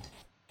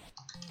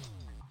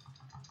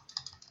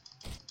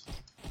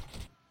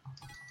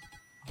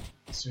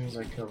 As soon as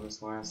I kill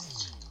this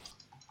last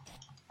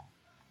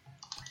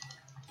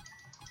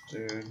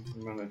dude,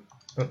 I'm gonna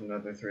put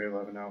another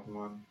 311 album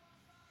on.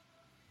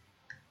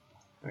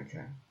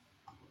 Okay.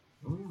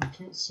 I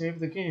can't save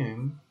the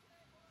game.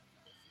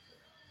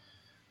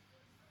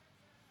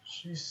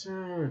 She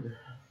said.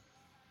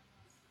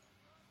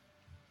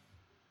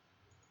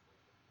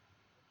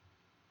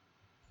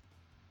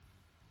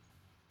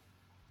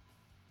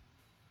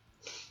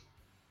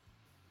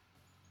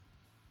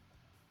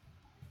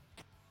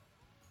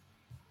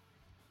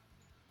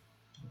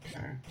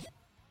 Okay.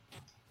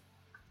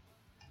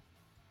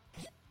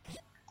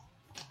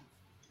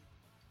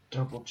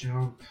 Double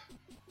jump.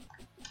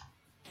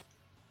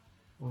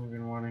 I've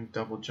been wanting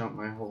double jump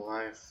my whole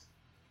life.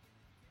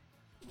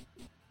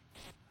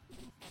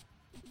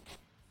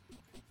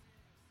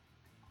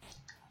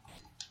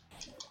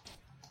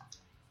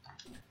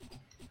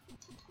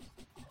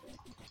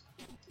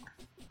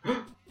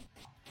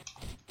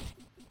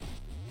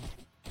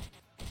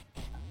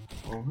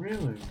 Oh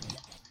really?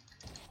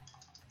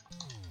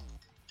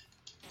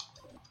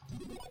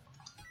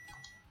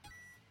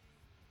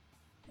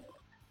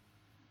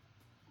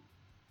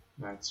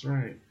 That's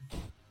right.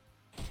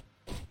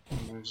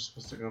 I'm gonna I just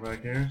supposed to go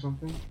back here or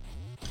something?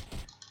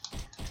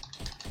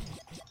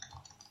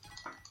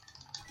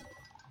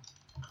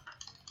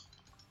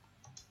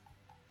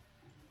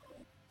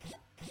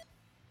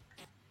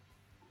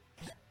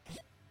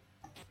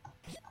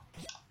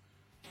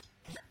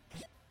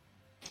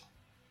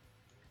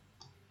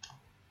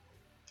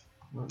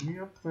 Let me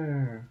up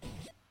there.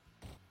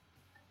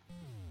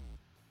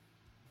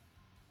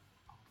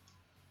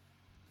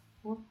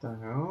 What the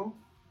hell?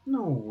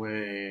 No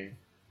way.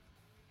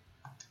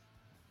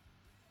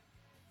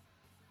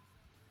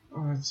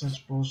 Oh, that's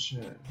such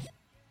bullshit.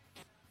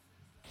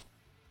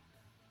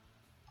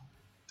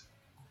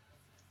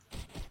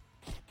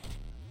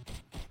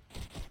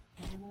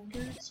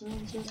 Okay, so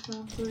just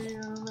on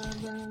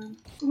 311.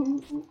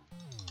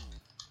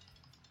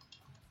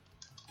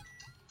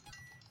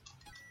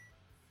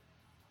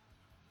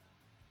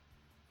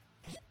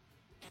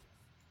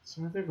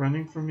 So are they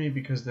running from me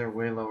because they're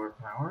way lower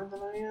power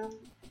than I am?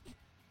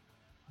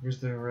 Or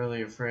is they're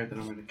really afraid that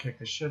I'm gonna kick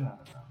the shit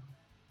out of them?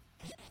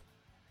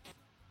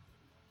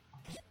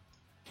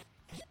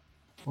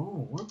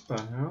 Oh, what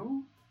the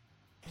hell?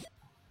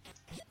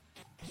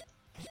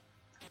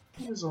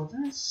 What is all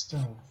that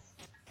stuff?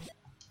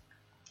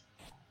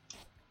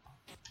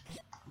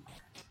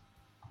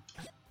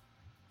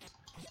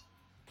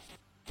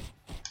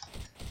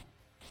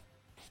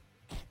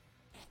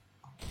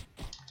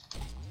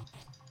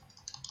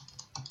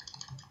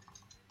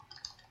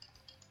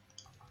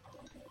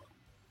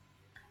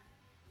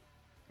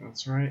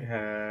 That's right,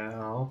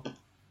 help.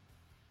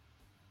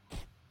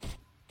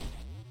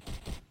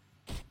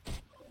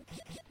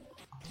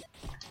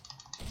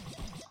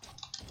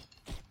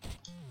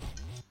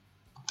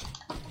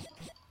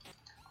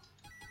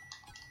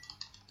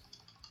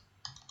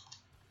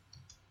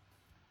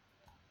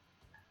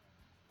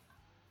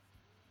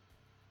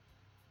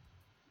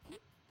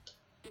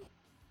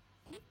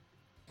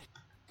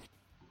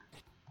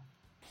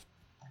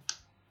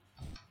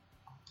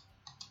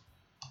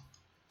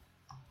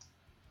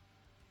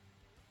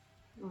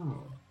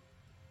 Oh.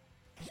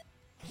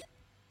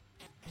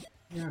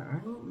 Yeah, I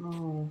don't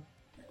know.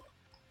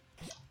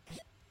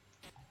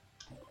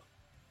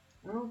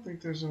 I don't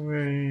think there's a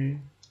way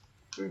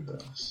through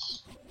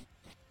this.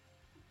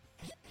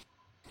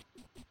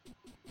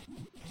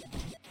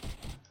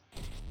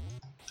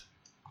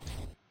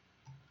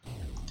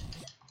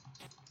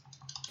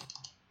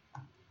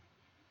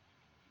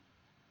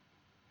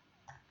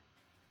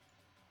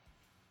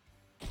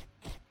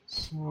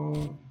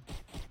 So...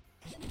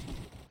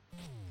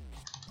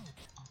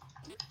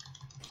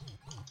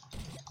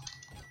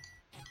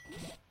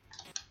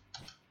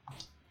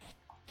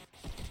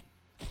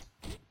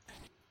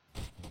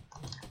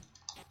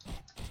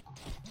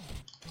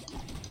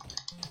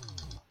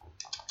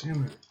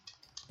 Damn it.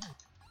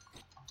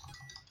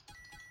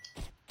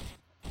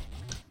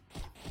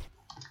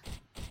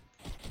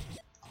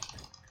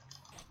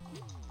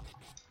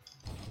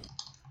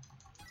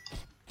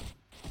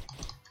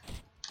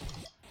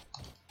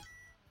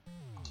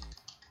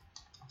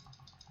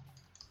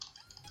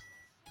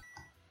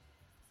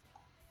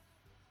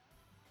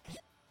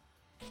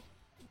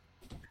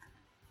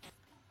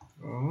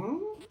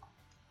 Oh?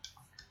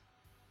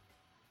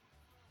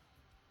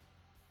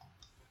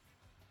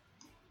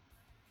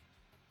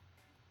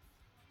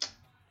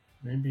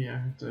 Maybe I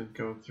have to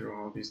go through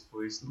all these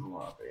police in the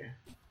lobby.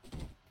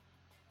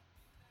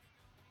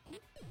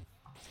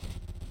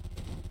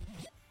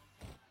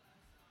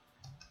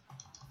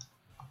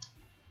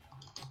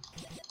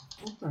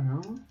 What the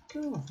hell?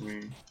 Get off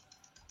me.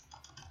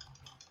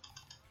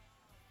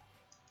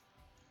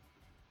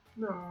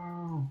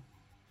 No.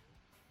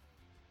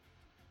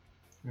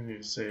 I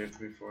need to save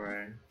before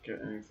I get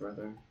any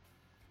further.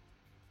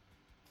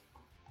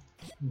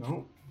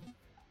 Nope.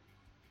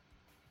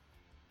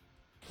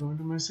 Going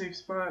to my safe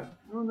spot.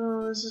 Oh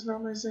no, this is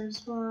not my safe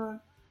spot.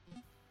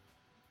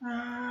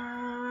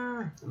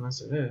 Ah!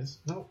 Unless it is.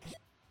 Nope.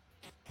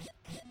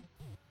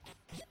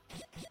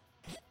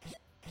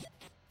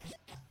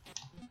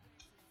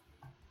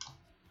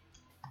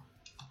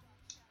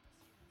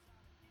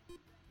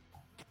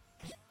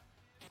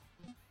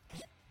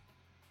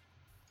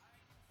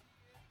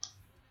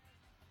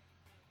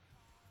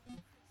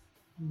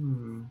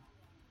 Hmm.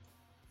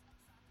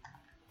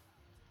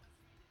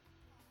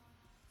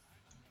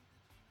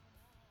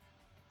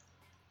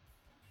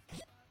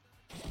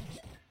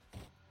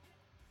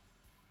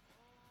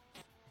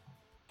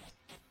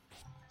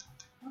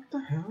 What the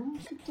hell?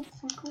 Get the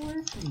fuck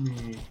away from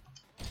me.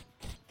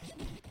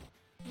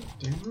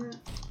 Damn it.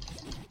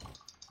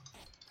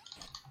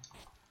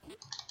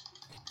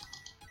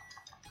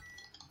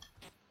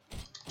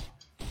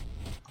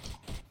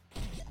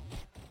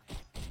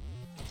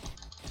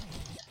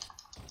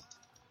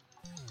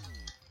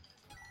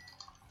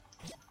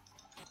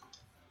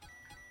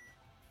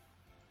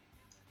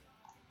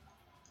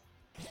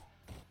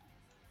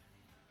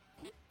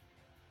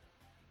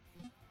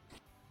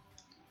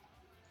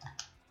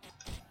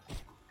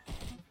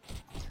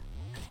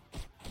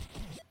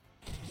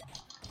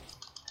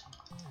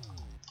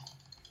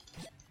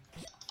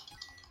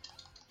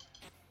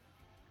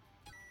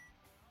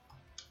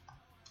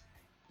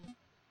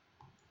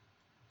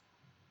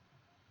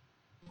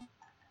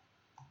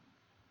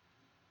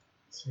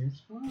 Safe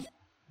spot?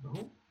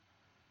 No.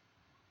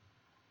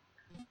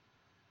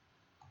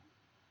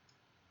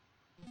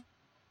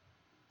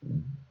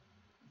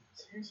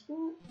 Safe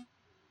spot?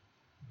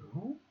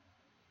 No.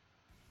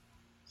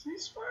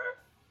 Safe spot?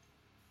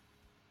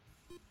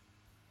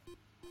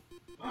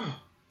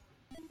 Oh.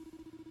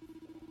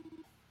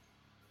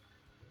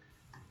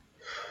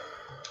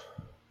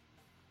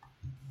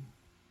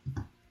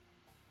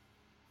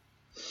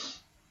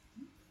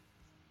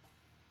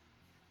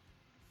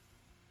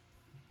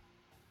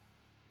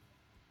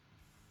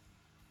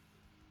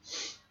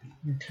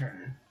 Okay.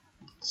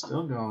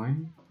 Still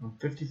going. I'm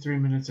 53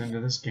 minutes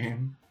into this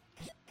game.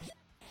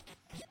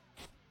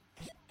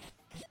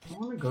 I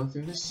want to go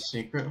through this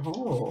secret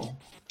hole.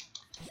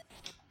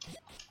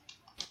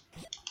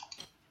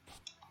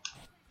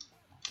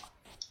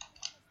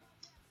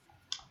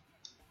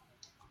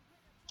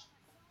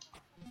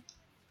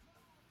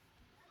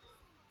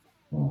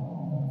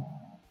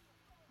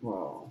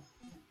 Whoa.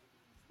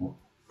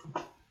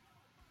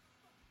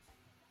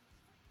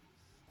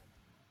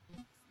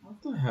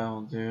 What the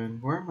hell,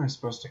 dude? Where am I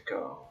supposed to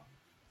go?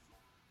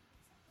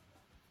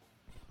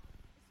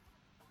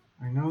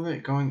 I know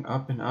that going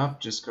up and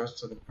up just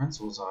goes to the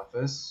principal's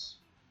office.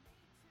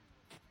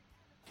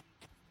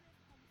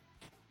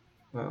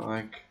 But,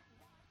 like,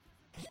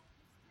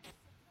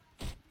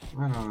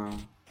 I don't know.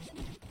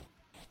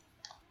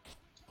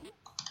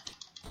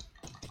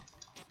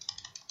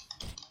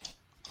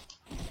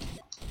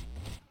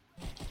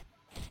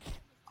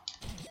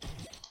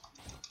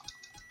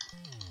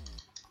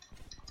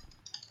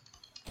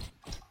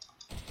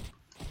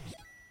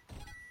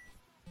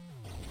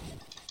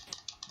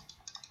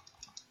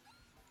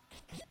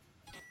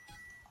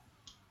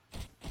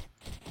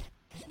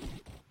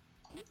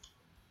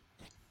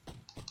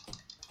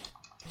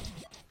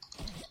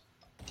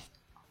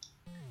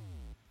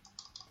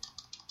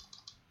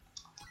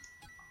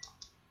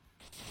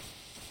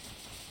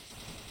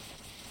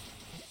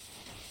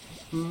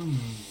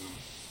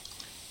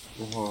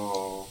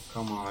 Whoa,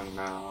 come on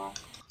now.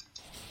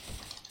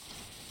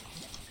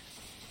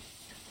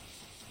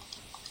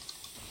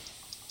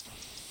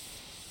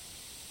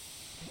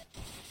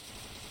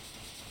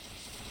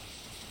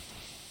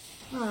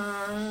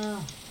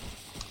 Ah.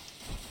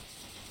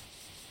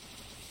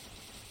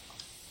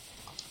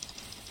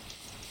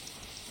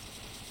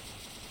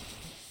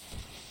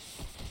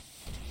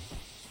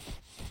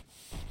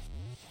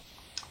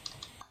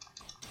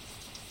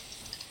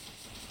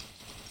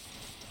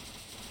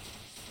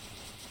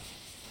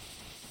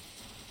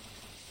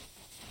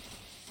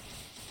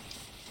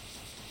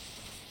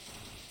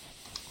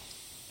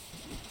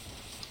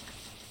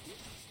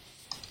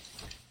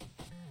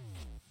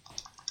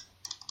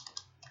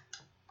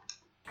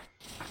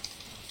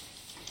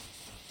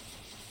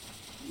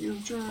 You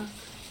jerk.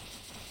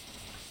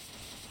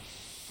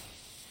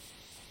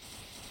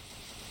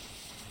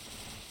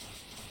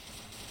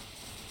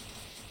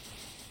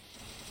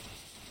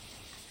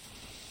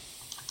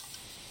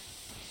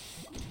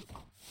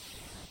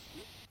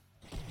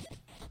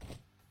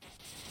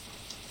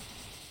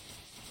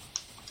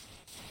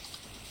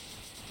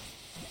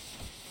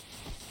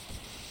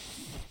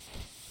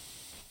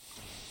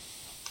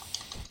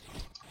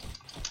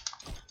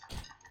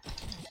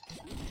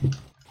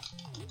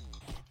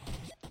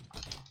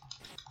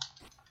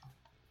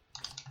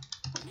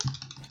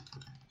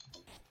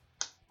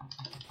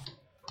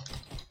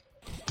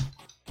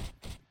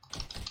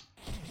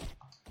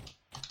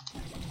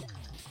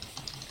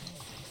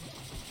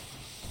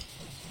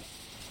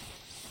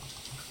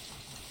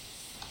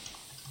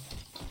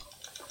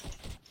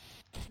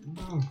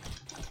 No.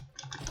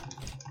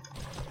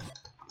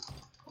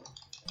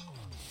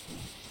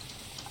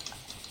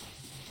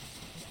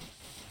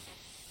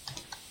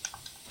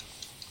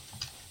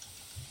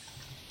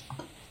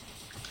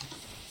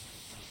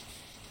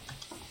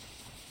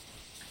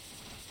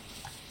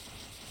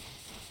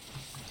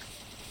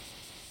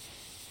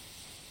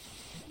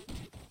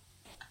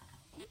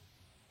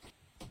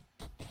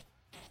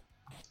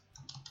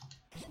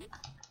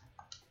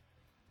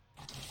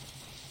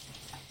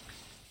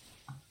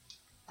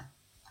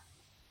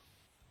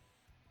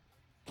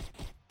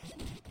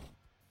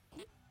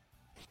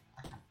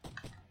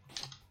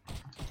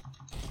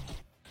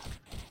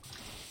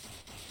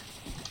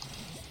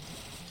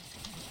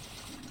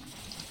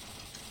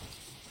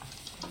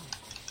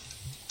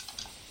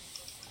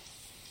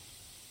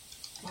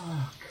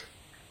 Fuck.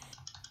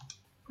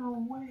 Go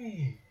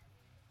away.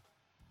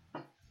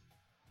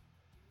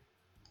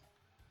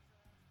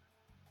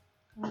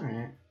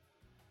 Alright.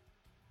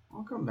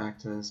 I'll come back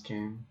to this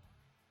game.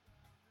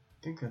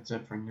 I think that's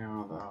it for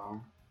now,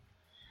 though.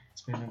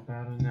 It's been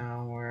about an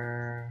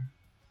hour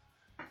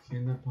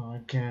in the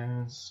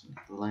podcast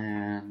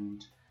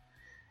land.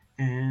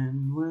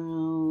 And,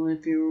 well,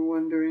 if you were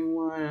wondering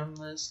why I'm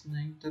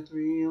listening to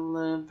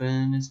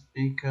 311, it's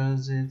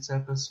because it's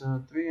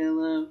episode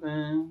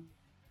 311.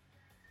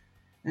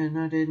 And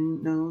I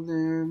didn't know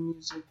their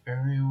music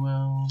very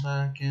well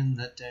back in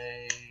the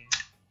day.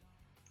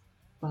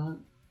 But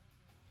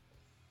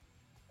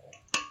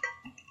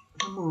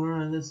the more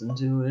I listen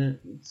to it.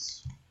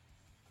 It's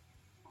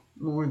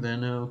more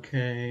than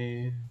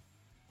okay.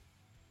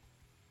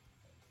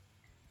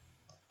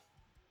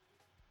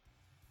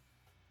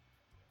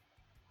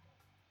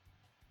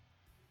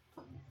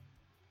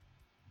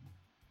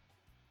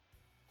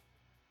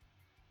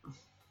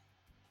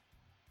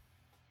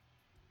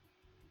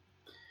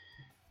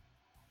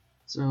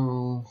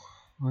 So,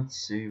 let's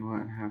see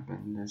what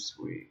happened this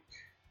week.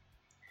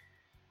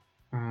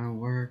 I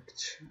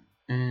worked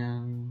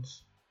and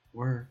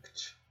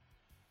worked.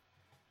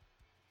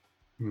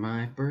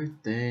 My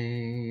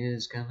birthday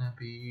is gonna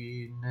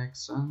be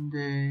next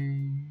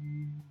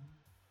Sunday.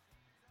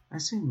 I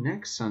say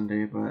next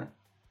Sunday, but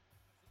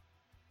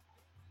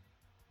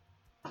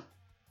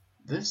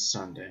this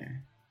Sunday.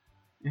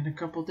 In a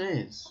couple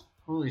days.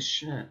 Holy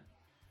shit.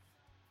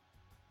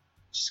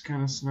 Just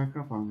kinda snuck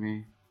up on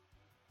me.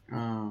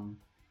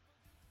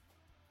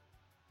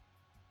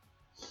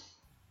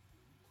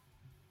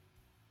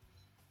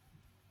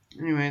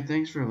 Anyway,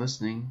 thanks for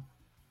listening.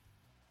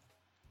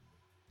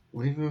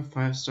 Leave a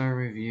 5-star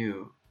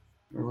review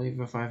or leave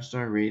a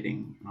 5-star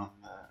rating on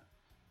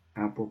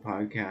the Apple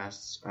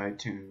Podcasts,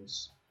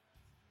 iTunes,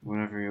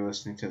 whatever you're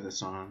listening to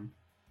this on.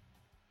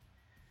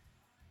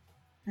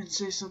 And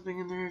say something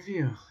in the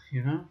review,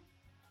 you know?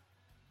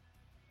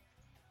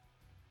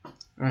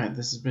 Alright,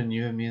 this has been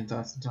You and Me and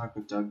Thoughts and Talk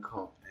with Doug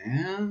Culp,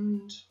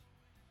 and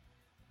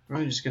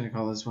we're just gonna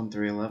call this one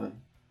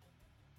 311.